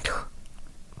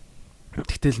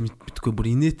 Тэгтэл мэдгүй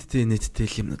бүр инээдтэй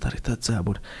юм харагдаад за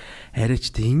бүр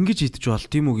арайчтай ингэж идэж бол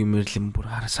тийм үг юмэр л юм бүр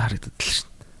харагдаад л шин.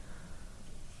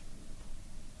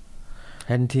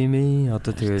 Харин тийм ээ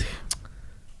одоо тэгээд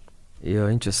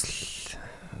энэ ч бас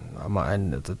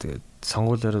энэ одоо тэгээд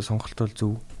сонгуулиараа сонголтол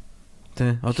зөв.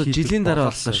 Тэ одоо жилийн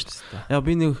дараа болсон шүү дээ. Яа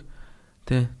би нэг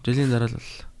тэ жилийн дараа л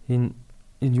энэ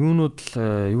юунууд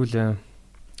л юу лээ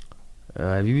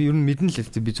ер нь мэднэ л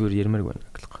би зүгээр ярмаар байна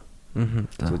гэх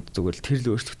юм. Зүгээр л тэр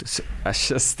л өөрчлөгдөсөн.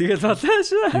 Ашаас тэгэл болоо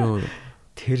шүү. Юу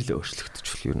тэр л өөрчлөгдөж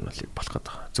ер нь болох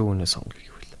гэдэг. Зөв үнэ сонгох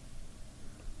юу вэ?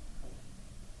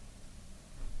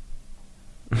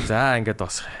 За ингээд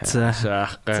дуусах. За.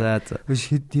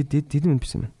 Хэдэн минут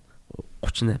бисэн бэ?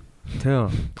 38. Тийм.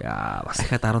 Яа бас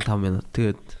дахиад 15 минут.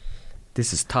 Тэгээд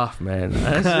this is tough man.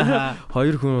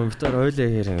 Хоёр хүн битэр ойлоо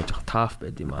хэрэг гэж tough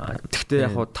байд юм аа. Гэхдээ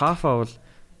яг хуу tough-а бол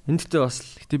эндтэй бас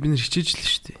гэтээ бид нэр хичээж л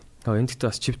шүү дээ. Эндтэй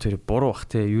бас чип төрөй буруу бах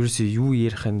те. Ерөөсөө юу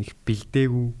ярих нэг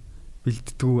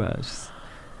бэлддэггүй ааш.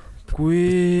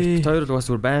 Гүй. Тэр бол бас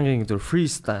бүр байнгын зүр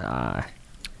freestyle.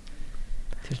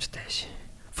 Тэр ч тааш.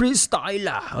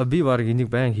 Freestyle. Би баг энийг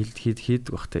баян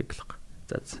хийдэг бах те гэх.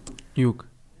 За. Юг.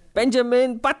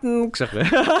 Benjamin Button гэж.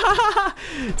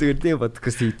 Зүгээр тийм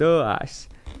подкаст хийдөө ааш.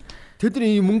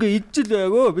 Тэдний мөнгө идчихэл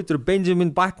байгөө. Бид тэр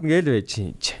Benjamin Button гээл байж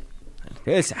чинь.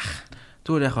 Тэгээс ах.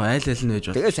 Зүгээр яг айл нь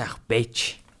байж бол. Тэгээс ах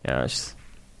байж. Яаш.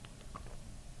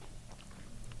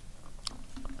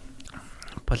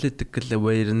 Political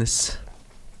awareness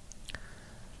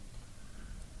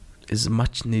is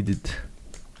much needed.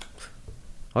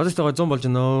 Одоо ч байгаа 100 болж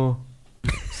байна өө.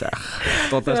 Сах.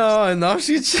 Яа,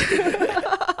 наашиж.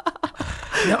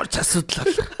 Ямар ч асуудал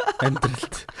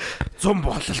амьдралд 100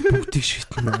 болол бүгдийг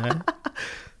шийднэ.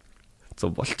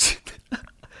 100 болчих.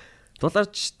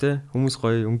 Дулаарч те хүмүүс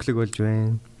гоё өнгөлөг болж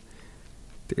байна.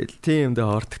 Тэгэл тийм дэ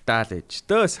хортогтаал ээж.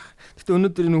 Дөөс. Гэтэ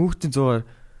өнөөдөр энэ хүүхдийн 100-аар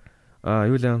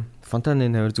Юу лээ. Фонтаны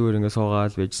навар зүгээр ингээ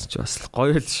суугаад байжсэн чи бас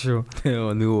гоё л шүү.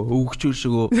 Нөгөө өвгчүүл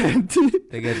шигөө.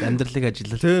 Тэгэл амьдралыг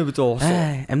ажиллал. Тэ би зөө ус.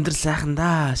 Амьдрал сайхан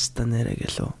даа хаста нэрэ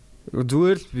гэлөө.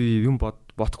 Зүгээр л би юм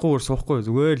бодохгүйгээр суухгүй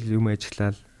зүгээр л юм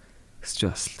ажиллаад гэсэн чи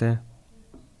бас тэ.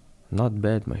 Not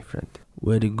bad my friend.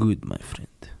 Very good my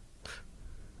friend.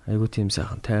 Айгу тийм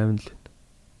сайхан тайван л.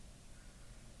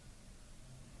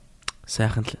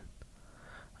 Сайхан л.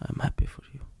 I'm happy for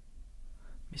you.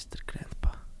 Mr.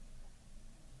 Grandpa.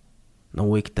 No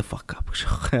wake the fuck up.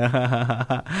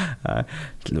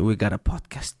 We got a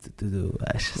podcast to do.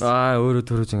 Өөрөө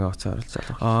төрөж ингээ уцаар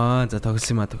оруулцаа. За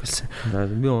тоглосон юм тоглосон.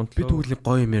 Би унтлаа. Би түүхний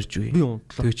гоё юм ярьж үе. Би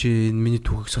унтлаа. Тэгээ чи миний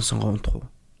түүхийг сонсонгоо унтах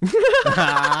уу?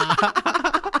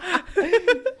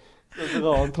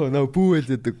 Сонсонгоо унтах нөө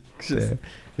бүүэлдэг гэсэн.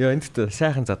 Яа энд тэ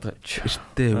сайхан задгаа.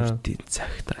 Эртээ үртийн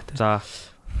цагтаа. За.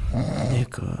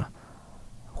 Нэг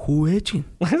хүү ээж гин.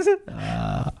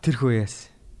 Тэр хүү яас.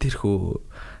 Тэр хүү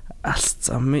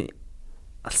алцамыг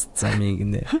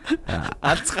гинэ.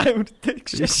 Алцгаймертэй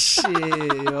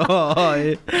шээ.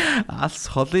 Алс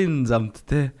холын замд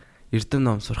те эрдэм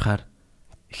ном сурахаар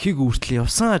ихийг үртэл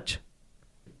явсан аж.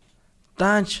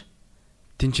 Данч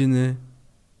тэнчинэ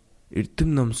эрдэм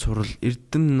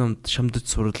номд шамдаж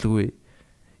сурлгүй.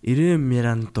 Ирэв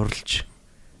миран дурлж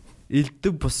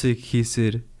элдэв бусыг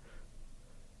хийсээр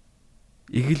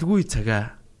игэлгүй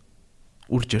цагаа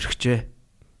үрж орхижээ.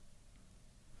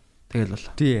 Тэгэл бол.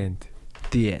 The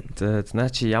end. За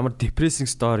наа чи ямар depressing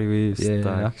story вэ?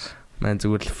 Ман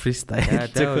зүгээр л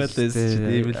freestyle зохиолээс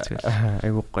ийм л зүгээр.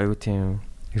 Айгуу тийм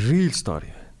real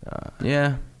story.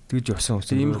 Yeah. Тэгж явсан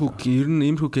хүмүүс.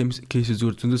 Иймэрхүү кейс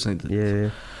зүгээр зөндөө санагдав.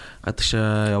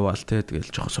 Гадагшаа яваал те тэгэл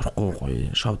жоохон сурахгүй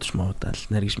гоё шовдож мовдаал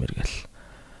наргиж мэргээл.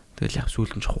 Тэгэл яг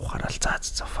сүүлд нь жоохон ухаарал за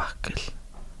fuck гэл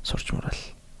сурч мураал.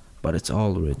 But it's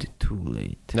already too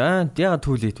late. Яа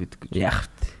too late гэдэг. Яг.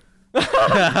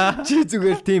 Чи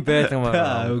зүгээр тийм байдаг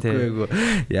маа. Үгүй.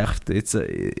 Яг it's a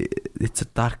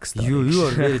dark story. You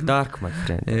are very dark my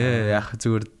friend. Яг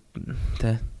зүгээр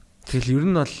тэ. Тэгэл ер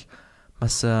нь бол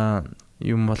бас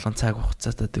юм болгон цаг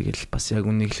хугацаатай тэгэл бас яг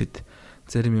үнийг лэд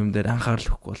зарим юм дээр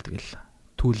анхаарал өгөхгүй бол тэгэл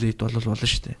too late болно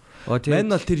шүү дээ.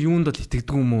 Мань бол тэр юунд бол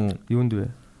итгэдэг юм уу? Юунд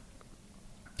вэ?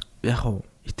 Яг уу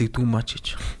итгэдэг юм аач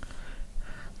гэж.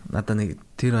 Надаа нэг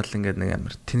тэр бол ингээд нэг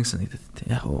амар тэнэг санагдаад тий.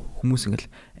 Яг хүмүүс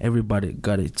ингээд everybody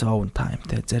got its own time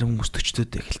тий. Зарим хүмүүс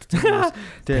төчтөөд эхэлдэг.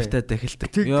 Тавтай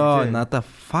эхэлдэг. Йоо надаа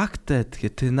fact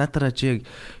тэгээ тэр надараа чи яг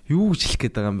юу гэж хэлэх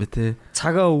гээд байгаа юм бэ тий.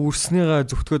 Цагаа үрснийгаа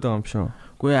зөвтгөөд байгаа юм шүү.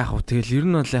 Үгүй яг уу тэгэл ер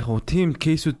нь бол яг уу team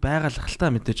кейсүүд байгаа л хальтаа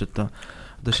мэдээж одоо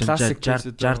шинэ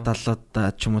 60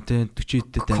 70-аад ч юм уу тий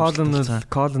 40-д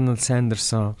Colonel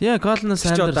Sanderson. Яа Colonel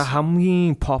Sanderson одоо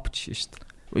хамгийн pop ч шүү дээ.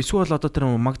 Эсвэл одоо тэр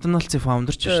Макдоналдсын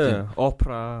фаундер ч шүү дээ.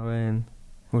 Опра байна.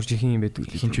 Хурж хин юм байдаг.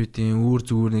 Хинчүүдийн үүр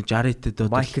зүгээр нэг 60-д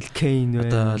одоо Michael Caine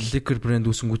байна. Одоо liquor brand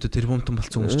үүсэнгүүтээ тэрбумтан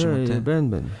болсон хүмүүс ч юм уу тий.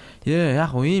 Байна.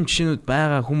 Яг уу ийм жишээнүүд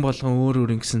байгаа хүн болгон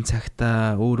өөр ингэсэн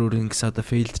цагтаа өөр ингэсэн одоо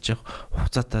failдж явах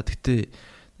хугацаатай. Гэтэ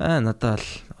надад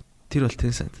л тэр бол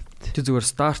тэн санагдав. Чи зүгээр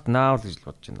start now л гэж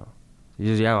бодож байна.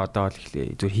 Яг одоо л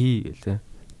эхлэе. Зүгээр хий гээл тий.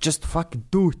 Just fucking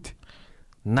do it.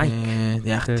 Nike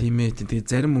яг тийм ээ. Тэгээ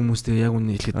зарим хүмүүстэй яг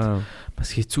үнэ хэлэхэд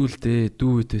бас хэцүү л дээ.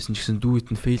 Do it байсан ч гэсэн do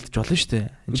it нь failдж болно шүү дээ.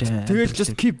 Тэгэл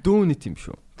just keep doing it юм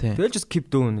шүү. Тэгэл just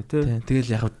keep doing it тий.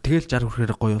 Тэгэл яг тэгэл 60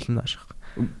 хүрэхээр гоё болно аашаа.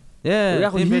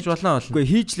 Яг тийм байж болно болно. Үгүй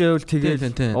хийж лээвэл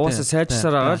тэгэл угаасаа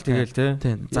сайжсаар агаал тэгэл тий.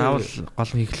 Заавал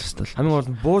гол нь хийх л ёстой. Хамгийн гол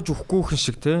нь бууж өгөхгүй хүн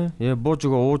шиг тий. Бууж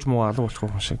өгөө ууж муу алга болчих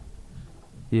хүн шиг.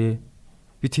 Би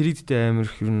тэрийдтэй амар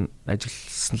их юм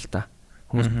ажилласан л да.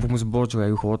 Хүмүүс бууж өгөө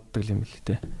аюух ууддаг юм л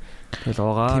тий. Тэгэл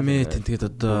угаа. Тийм ээ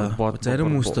тэгээд одоо зарим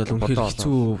хүмүүст бол үнэхээр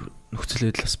хэцүү нөхцөл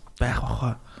байдал бас байх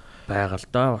баха. Байгаа л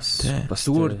да бас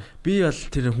зүгээр би бол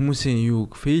тэр хүмүүсийн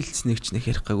юуг фейлцнийг ч нэг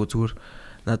ярих гайгүй зүгээр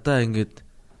надаа ингээд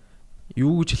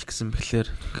юу гэж хэлэх гэсэн бэхлээр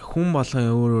хүн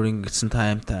болгон өөр ингэсэн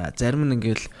таймтай зарим нь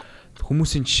ингээл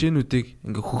хүмүүсийн жишээнүүдийг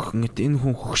ингээд энэ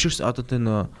хүн хөгшөрс одоо тэ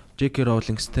нөө J.K.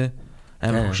 Rowling те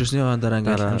амар хөгшөрснийхаа дараа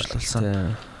ингээд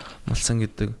хамжлалсан малсан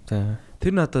гэдэг.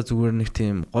 Тэр надад зүгээр нэг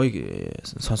тийм гоё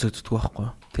сонсогддог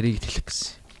байхгүй. Тэрийг хэлэх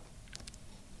гэсэн.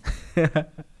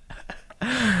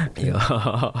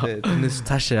 Тэрнээс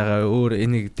цаашаа өөр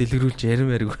энийг дэлгэрүүлж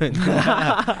яримааргүй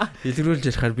байна.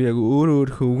 Дэлгэрүүлж ярихаар би яг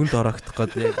өөрөө өгөнд ороогдох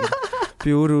гээд яг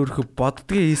би өөрөө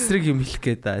боддгийн эсрэг юм хэлэх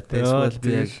гээд та. Эсвэл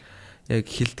би яг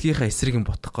хилдгийнхаа эсрэг юм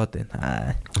бодох гээд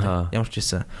байна. Ямар ч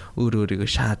байсан өөрийгөө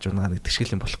шааж унаа гэдэг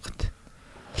шиг юм болох гээд.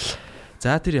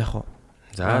 За тэр яг уу.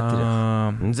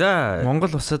 За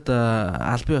Монгол усад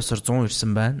албан ёсоор 100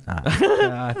 ирсэн байна.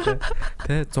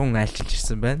 Тэ 100 айлчилж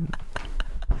ирсэн байна.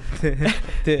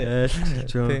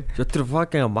 Тэ. Тэр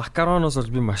fucking макароноос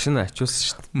олж би машина ачуулсан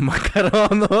шүү дээ.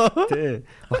 Макароно. Тэ.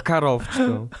 Макаров ч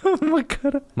юм.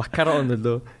 Макарон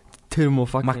лөө. Тэр мо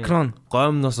fucking Макрон.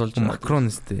 гомноос олж Макрон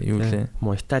өстэй юу лээ.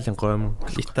 Мо Италийн гом.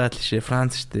 Итали шээ,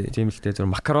 Франц штэ. Тийм л дээ. Зөв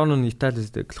макарон нь Итали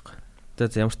өстэй гэлээ.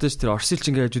 Тэгээд ямар ч тааш тэр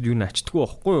орсилчин гэж юу ачдаггүй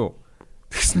байхгүй юу?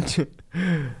 Тэгсэн чи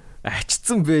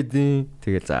ачцсан байдیں۔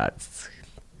 Тэгэл заа.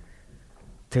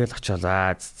 Тэгэл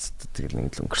очиолаа. Тэгэл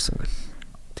нэг л өнгөрсөн гэл.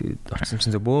 Тэгээд орсон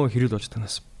чинь бөө хэрэл болж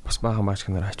танаас бас баахан маш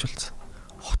гэнээр ачуулсан.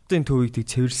 Хотын төвийг тийг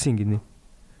цэвэрлсэн гинэ.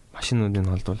 Машинуудыг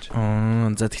холдуулж.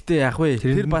 За тэгтээ яах вэ?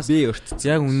 Тэр бас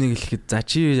яг үннийг хэлэхэд за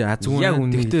чи зүгээр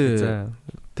тэгтээ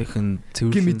тэгэн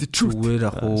цэвэрлэн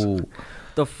ах уу.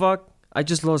 The fuck? I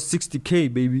just lost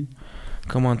 60k baby.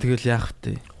 Come on тэгэл яах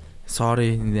вэ?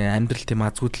 Sorry амьдрал тийм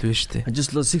азгүйдэл биш үү? I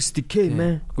just lost 60k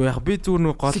man. Гэхдээ яг би зүгээр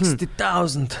нэг гол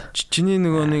 60,000. Чиний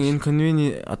нөгөө нэг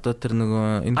inconvenient одоо тэр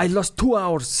нөгөө I lost 2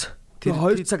 hours. Тэр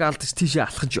 2 цаг алдаж тийшээ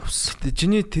алхаж явсан. Тэ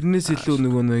чиний тэрнээс илүү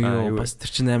нөгөө нэг юу бас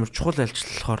тэр чинь амар чухал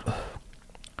альчлахаар.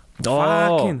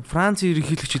 Fucking Франц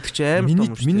ерөнхийлөгч гэдэг чинь амар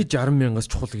том шүү. Миний 60,000-аас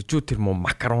чухал гэж юу тэр мó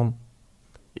макарон.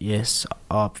 Yes.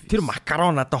 Тэр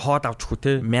макарон надад хоод авч хүү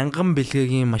те. 1000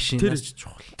 бэлгээгийн машинаас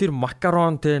чухал. Тэр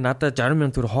макарон те надад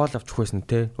 60,000 төгрөг хоол авч хөөсөн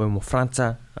те. Ой мо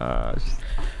Франца.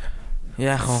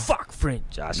 Яах вэ? Fuck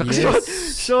French.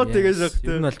 Шууд тэгэж яг те.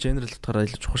 Энэ бол general утгаараа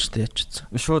илүү чухал шүү дээ ячсан.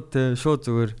 Шууд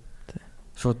зүгээр.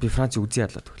 Шууд би Франц үзье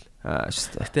ядлаа тэгвэл.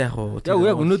 Гэтэ яг уу.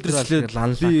 Яг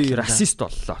өнөөдрөөс би расист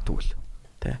боллоо тэгвэл.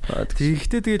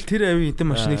 Тэгэхдээ тэгэл тэр авийн эдэн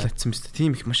машиныг л атсан мэт.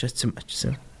 Тийм их маш атсан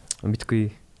бачсан.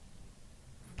 Мэдгүй.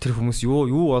 Тэр хүмүүс юу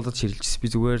болоод ширэлжсэн. Би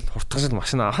зүгээр л хурдгаж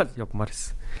машин аваад явмаар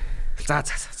байсан. За.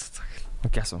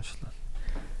 Окей асуумшлаа.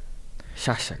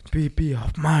 Шаашаа. Би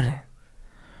явмаар.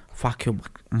 Fuck you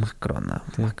макрона.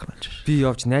 Би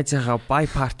явж найзынхаа бай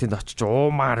партинд очиж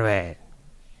уумаар бай.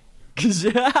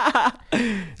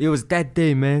 It was that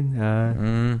day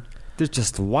man. They're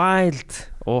just wild.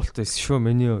 All this show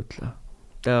menu.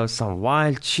 That was some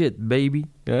wild shit baby.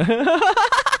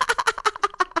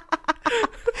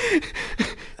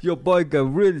 Your boy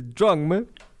got really drunk man.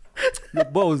 Your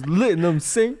boy was lit, you know what I'm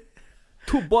saying?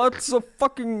 2 bottles of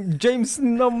fucking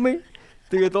Jameson on me.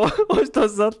 Тэгээд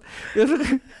оостасаад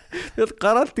яг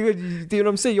гараад тэгээд you know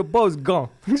what I'm saying? Your boy was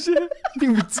gone. Нэг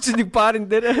мэдчих нэг баарын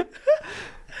дээр.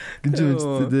 Гинж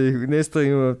үстэй нэстэ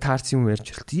юм таарч юм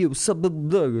ярьж хэлт.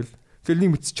 Гэл. Тэр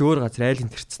нэг мэдчих өөр газар айлын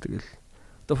тэрц тэгэл.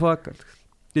 The fuck.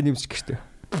 Тэр нэмж гэртээ.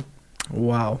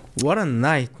 Wow. What a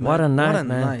night. What a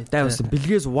night. That was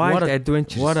Бэлгээс wild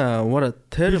adventure. What a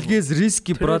terrible. Бэлгээс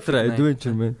risky brother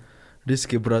adventure man.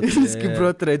 Risky brother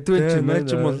adventure man.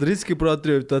 Ч юм бол risky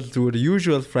brother-ийн хувьд бол зүгээр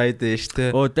usual Friday шүү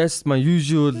дээ. Oh, that's my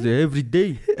usual every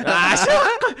day.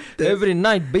 Every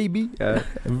night baby.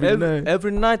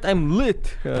 Every night I'm lit.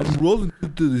 I'm rolling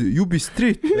to the UB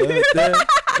street.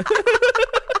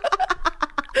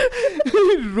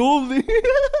 Rolling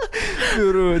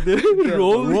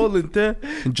te.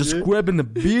 Just grabbing a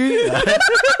beer.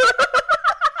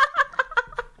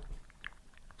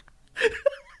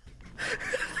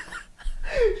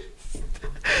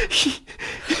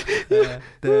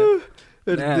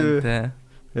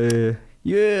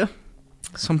 Yeah,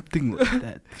 something like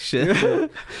that. Shit.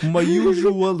 My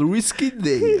usual risky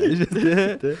day.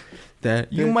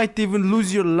 You might even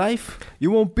lose your life.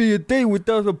 You won't be a day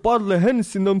without a bottle of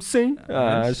Hennessy, you know what I'm saying?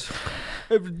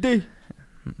 Every day.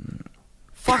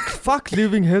 Fuck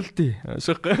living healthy.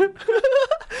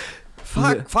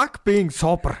 Fuck being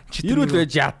sober. Ирүүл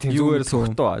байж яа тийм зүгээр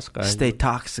сухтуу аашгаа. Stay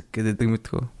toxic гэдэг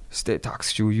мэдгүй. Stay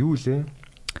toxic юу лээ?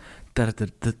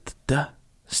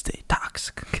 Stay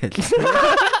toxic гэл.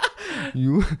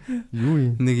 Юу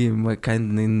юм? Нэг юм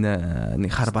kind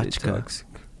нэг харбачка.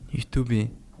 YouTube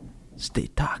Stay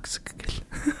toxic гэл.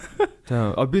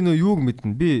 За би нөө юуг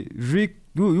мэднэ? Би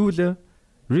юу лээ?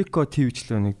 Rico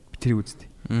TV-члөө нэг тэрийг үзтээ.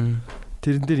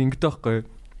 Тэрэн дээр ингэдэг байхгүй.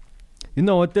 You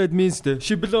know what that means?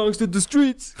 She belongs to the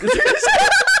streets.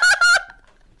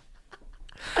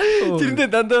 Тэрэн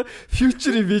дээр дандаа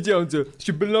future видео онцөө.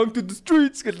 She belongs to the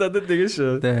streets гэж дандаа тэгэн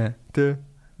шүү. Тэ.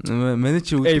 Манай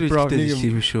чи өдрөжтэй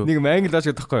юм шүү. Нэг англи аж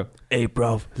гэдэгхгүй. Hey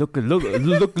bro, look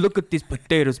at these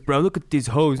potatoes bro. Look at these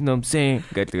hoes, you know what I'm saying?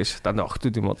 гэдэг шүү. Дандаа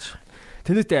охтууд юм болж.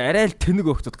 Тэндээ арай л тэнэг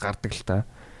охтууд гардаг л та.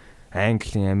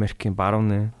 Английн, Америкийн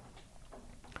барууны.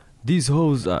 These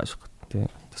hoes аа шүү. Тэ.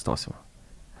 Тэстас юм.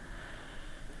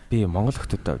 би Монгол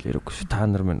хүмүүстэй бол яриаггүй шүү. Та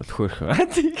нар минь бол хөөрхөн.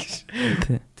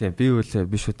 Тийм би бол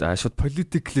биш үү. Шууд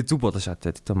политикли зүг болоо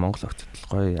шатаад тийм Монгол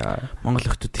хүмүүс гоё. Монгол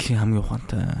хүмүүс дэлхийн хамгийн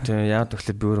ухаантай. Тийм яа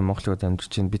тэгэхээр би өөрөө Монголд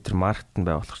амьдарч байна. Би тэр маркетинг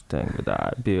байгуулахтай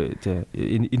ингээд би тийм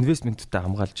инвестменттэй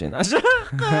хамгаалж байна.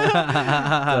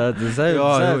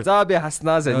 За би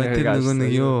хаснаа сайн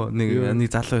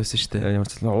нэг залуу байсан шүү дээ. Ямар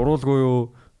залуу уруулгүй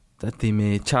юу? За тийм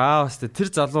ээ. Чаавс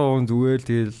тэр залуу хүн зүгээр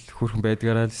тэгэл хөрхэн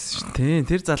байдгаараа л шүү. Тийм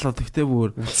тэр залуу тэгтээ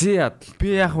бүр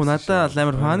би яг уу надад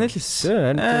амар фан л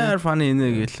байсан. Амар фан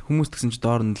инэ гэл хүмүүс тэгсэн чи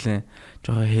доор нэлээ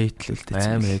жоохон хейтлэлтэй.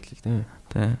 Амар хейтлэл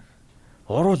тийм.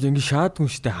 Уруул ингэ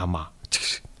шаадгүй штэ хамаа.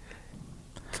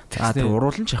 Тэр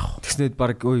уруулан ч явах. Тэгснээр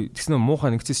баг тэгснээр муухай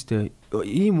нэгцэн штэ.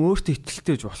 Ийм өөртөө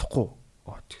итгэлтэй байж болохгүй.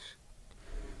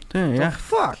 Тийм яг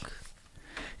fuck.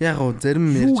 Яг уу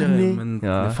зарим ярьж байгаа юм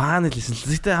фан л хэлсэн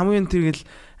л. Гэтэ хамгийн тэргэл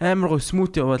амар гоо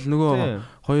смут явал нөгөө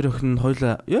хоёр охин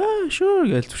хоёлаа яа sure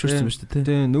гэж зөвшөөрсөн ба шүү дээ.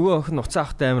 Тийм нөгөө охин уцаа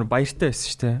авахтай амар баяртай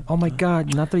байсан шүү дээ. Oh my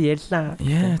god надад ярьлаа.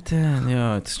 Яа тийм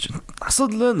яа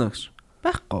асуудал байна гэж.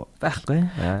 Байхгүй.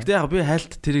 Гэтэ яг би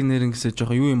хайлт тэрийг нэрэн гэсэн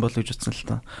жоохон юу юм болоо гэж утсан л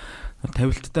та.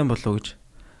 Тавилттай болоо гэж.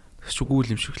 Тэгс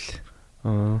үгүй юм шиг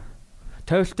л.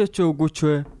 Тавилттай ч үгүй ч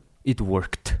вэ? It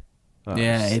worked.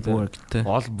 Yeah, it worked.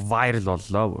 All viral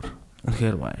боллоо бүр.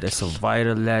 Үнэхээр viral. That's a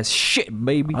viral as shit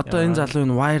baby. Одоо энэ залуу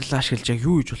энэ viral ашиглаж яг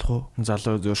юу хийж болох вэ?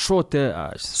 Залуу зөв шууд те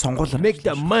сонгол make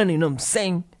the money you know what I'm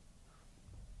saying.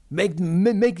 Make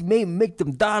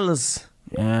them dollars.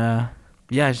 Yeah.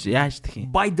 Яаж тэх юм?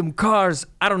 Buy them cars.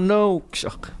 I don't know.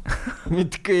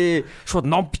 Мэдгүй шууд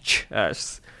номч.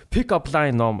 Pick up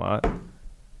line ном.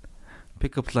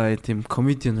 Pick up line тийм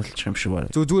comedian болчих юм шиг байна.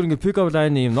 Зүгээр ингээ pick up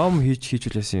line юм ном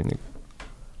хийжүүлсэн юм нэг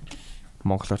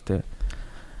монголоор те.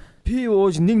 Би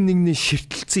ууж нэг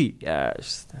ширтэлцээ.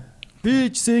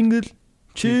 Би ч single,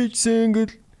 чи ч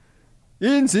single.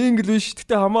 Энэ single биш.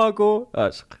 Гэтэ хамаагүй.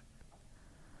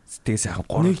 Тэгээ сайхан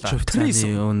гурлаа.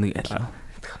 Нэг аль.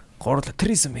 Гурлаа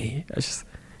трисм ээ.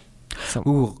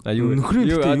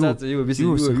 Нөхрийн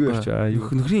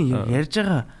нөхрийн ярьж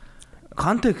байгаа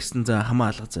контекст нь за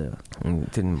хамаалга заяа.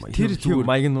 Тэр зүгээр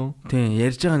маяг нь уу? Тийм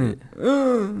ярьж байгаа нь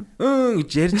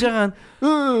гэж ярьж байгаа нь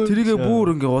тэрийгээ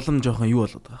бүр ингээ улам жоохон юу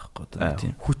болоод байгаа байхгүй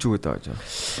тийм. Хүч өгöd байгаа.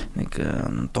 Нэг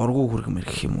дургу хүрэх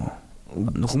мэрх юм уу?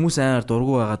 Хүмүүс аяар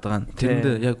дургу байгаад байгаа нь.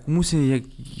 Тэрэнд яг хүмүүсийн яг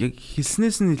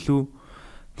хэлснээс нь илүү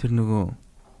тэр нөгөө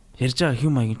ярьж байгаа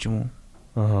хэм маяг юм уу?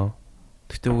 Аа.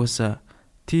 Тэгтээ угаасаа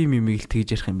тим юм ил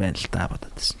тэгж ярих юм байна л та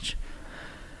бодоод байсан чи.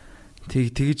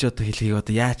 Тэгж одоо хэлхийг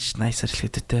одоо яаж найсаар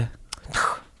хэлэхэд те.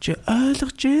 Чи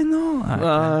ойлгож гин үү?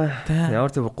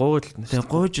 Ямар тийм гуйж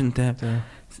нь те.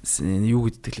 Юу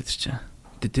гэддэг л чи.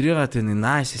 Тэрийг тэр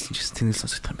найс хэлсэн ч гэсэн тэнэл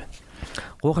сонсох юм байна.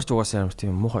 Гуйхарч угаасаа ямар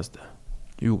тийм муухай өстө.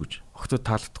 Юу гэж? Охтод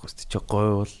таалагдахгүй өстө. Чи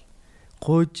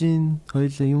гуйжин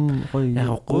хоёлаа юм гоё. Яг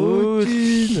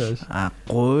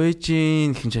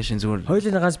гуйжин хин чашин зүгээр.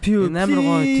 Хоёлын ганц пив амар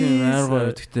гоё тийм амар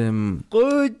гоё гэхдээ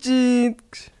гуйжин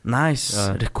nice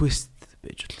request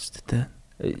байж болстой те.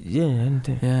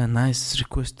 Yeah, nice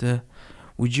request.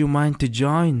 Would you mind to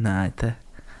join night?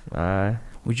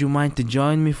 Would you mind to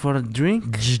join me for a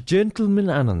drink? Gentleman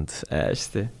Anand.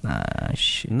 Аштай.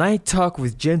 Night talk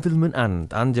with Gentleman Anand.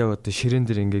 Анд яг одоо ширээн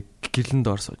дээр ингээ гэлэн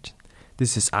доор сууж байна.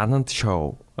 This is Anand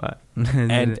show.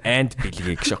 And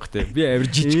бэлгийг шохтой. Би амар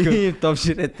жижиг дом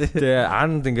ширээд. Тэгээ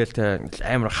Anand ингээл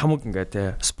амар хамаг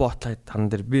ингээ spotlight тан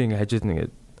дээр би ингээ хажууд нь ингээ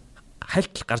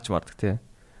хальтал гарч мардаг тий.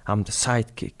 I'm the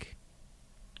sidekick.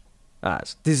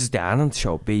 This is the Anand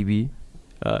show baby.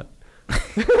 Яа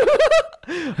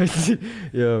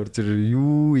тэр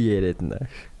юу яриад наа.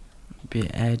 Би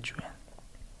айж байна.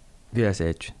 Би яс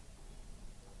айж.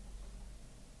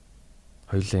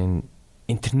 Хоёлын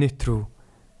интернет рүү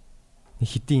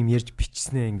хэдийн юм ярьж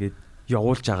бичснээ ингээд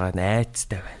явуулж байгаа нь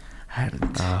айцтай байна.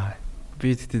 Харин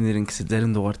би тэгтээ нэр ингэсэн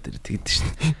зарим дугаар дээр тэгдэж шин.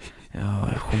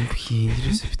 Яа хүмбхийн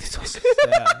нэрээс битгий сонсоо.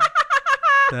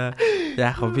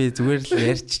 Яг би зүгээр л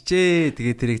ярьчихжээ.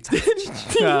 Тэгээ тэрийг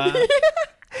цацчихлаа.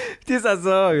 Тэс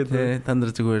асаа гэдэг. Та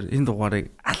нар зүгээр энэ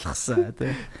дугаарыг алгасан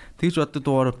тий. Тэгж боддог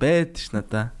дугаар байд ш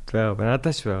надаа.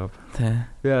 Надаач байгаа. Тий.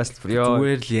 Би бас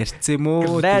зүгээр л ярьцсан юм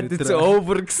уу? Glad it's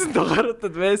over гэсэн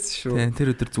дугааруудад байсан шүү. Тий,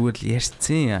 тэр өдөр зүгээр л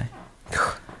ярьцсан.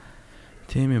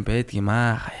 Тийм юм байдаг юм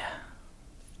аа.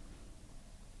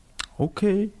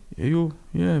 Окей. Юу?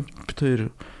 Яа, би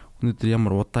тэр өнөөдөр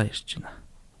ямар удаа ярьж байна.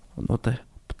 Удаа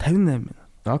 58 минут.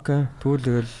 Окей.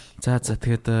 Тэгвэл за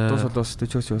тэгээд дуус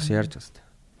төчөөс ярьж байна.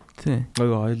 Тий.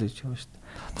 Ойлож яваа шүү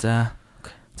дээ.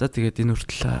 За тэгээд энэ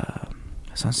хүртэл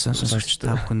сонсогчид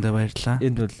та бүхэндээ баярлалаа.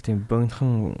 Энд бол тийм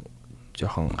богинохон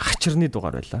жоохон хачирны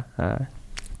дугаар байлаа.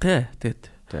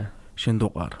 Тэгээд шинэ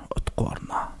дугаар утгагүй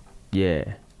орно.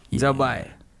 За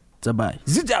бай. За бай.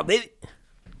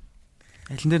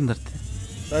 Алин дээр нь дарт.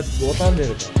 Улаан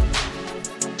дээр.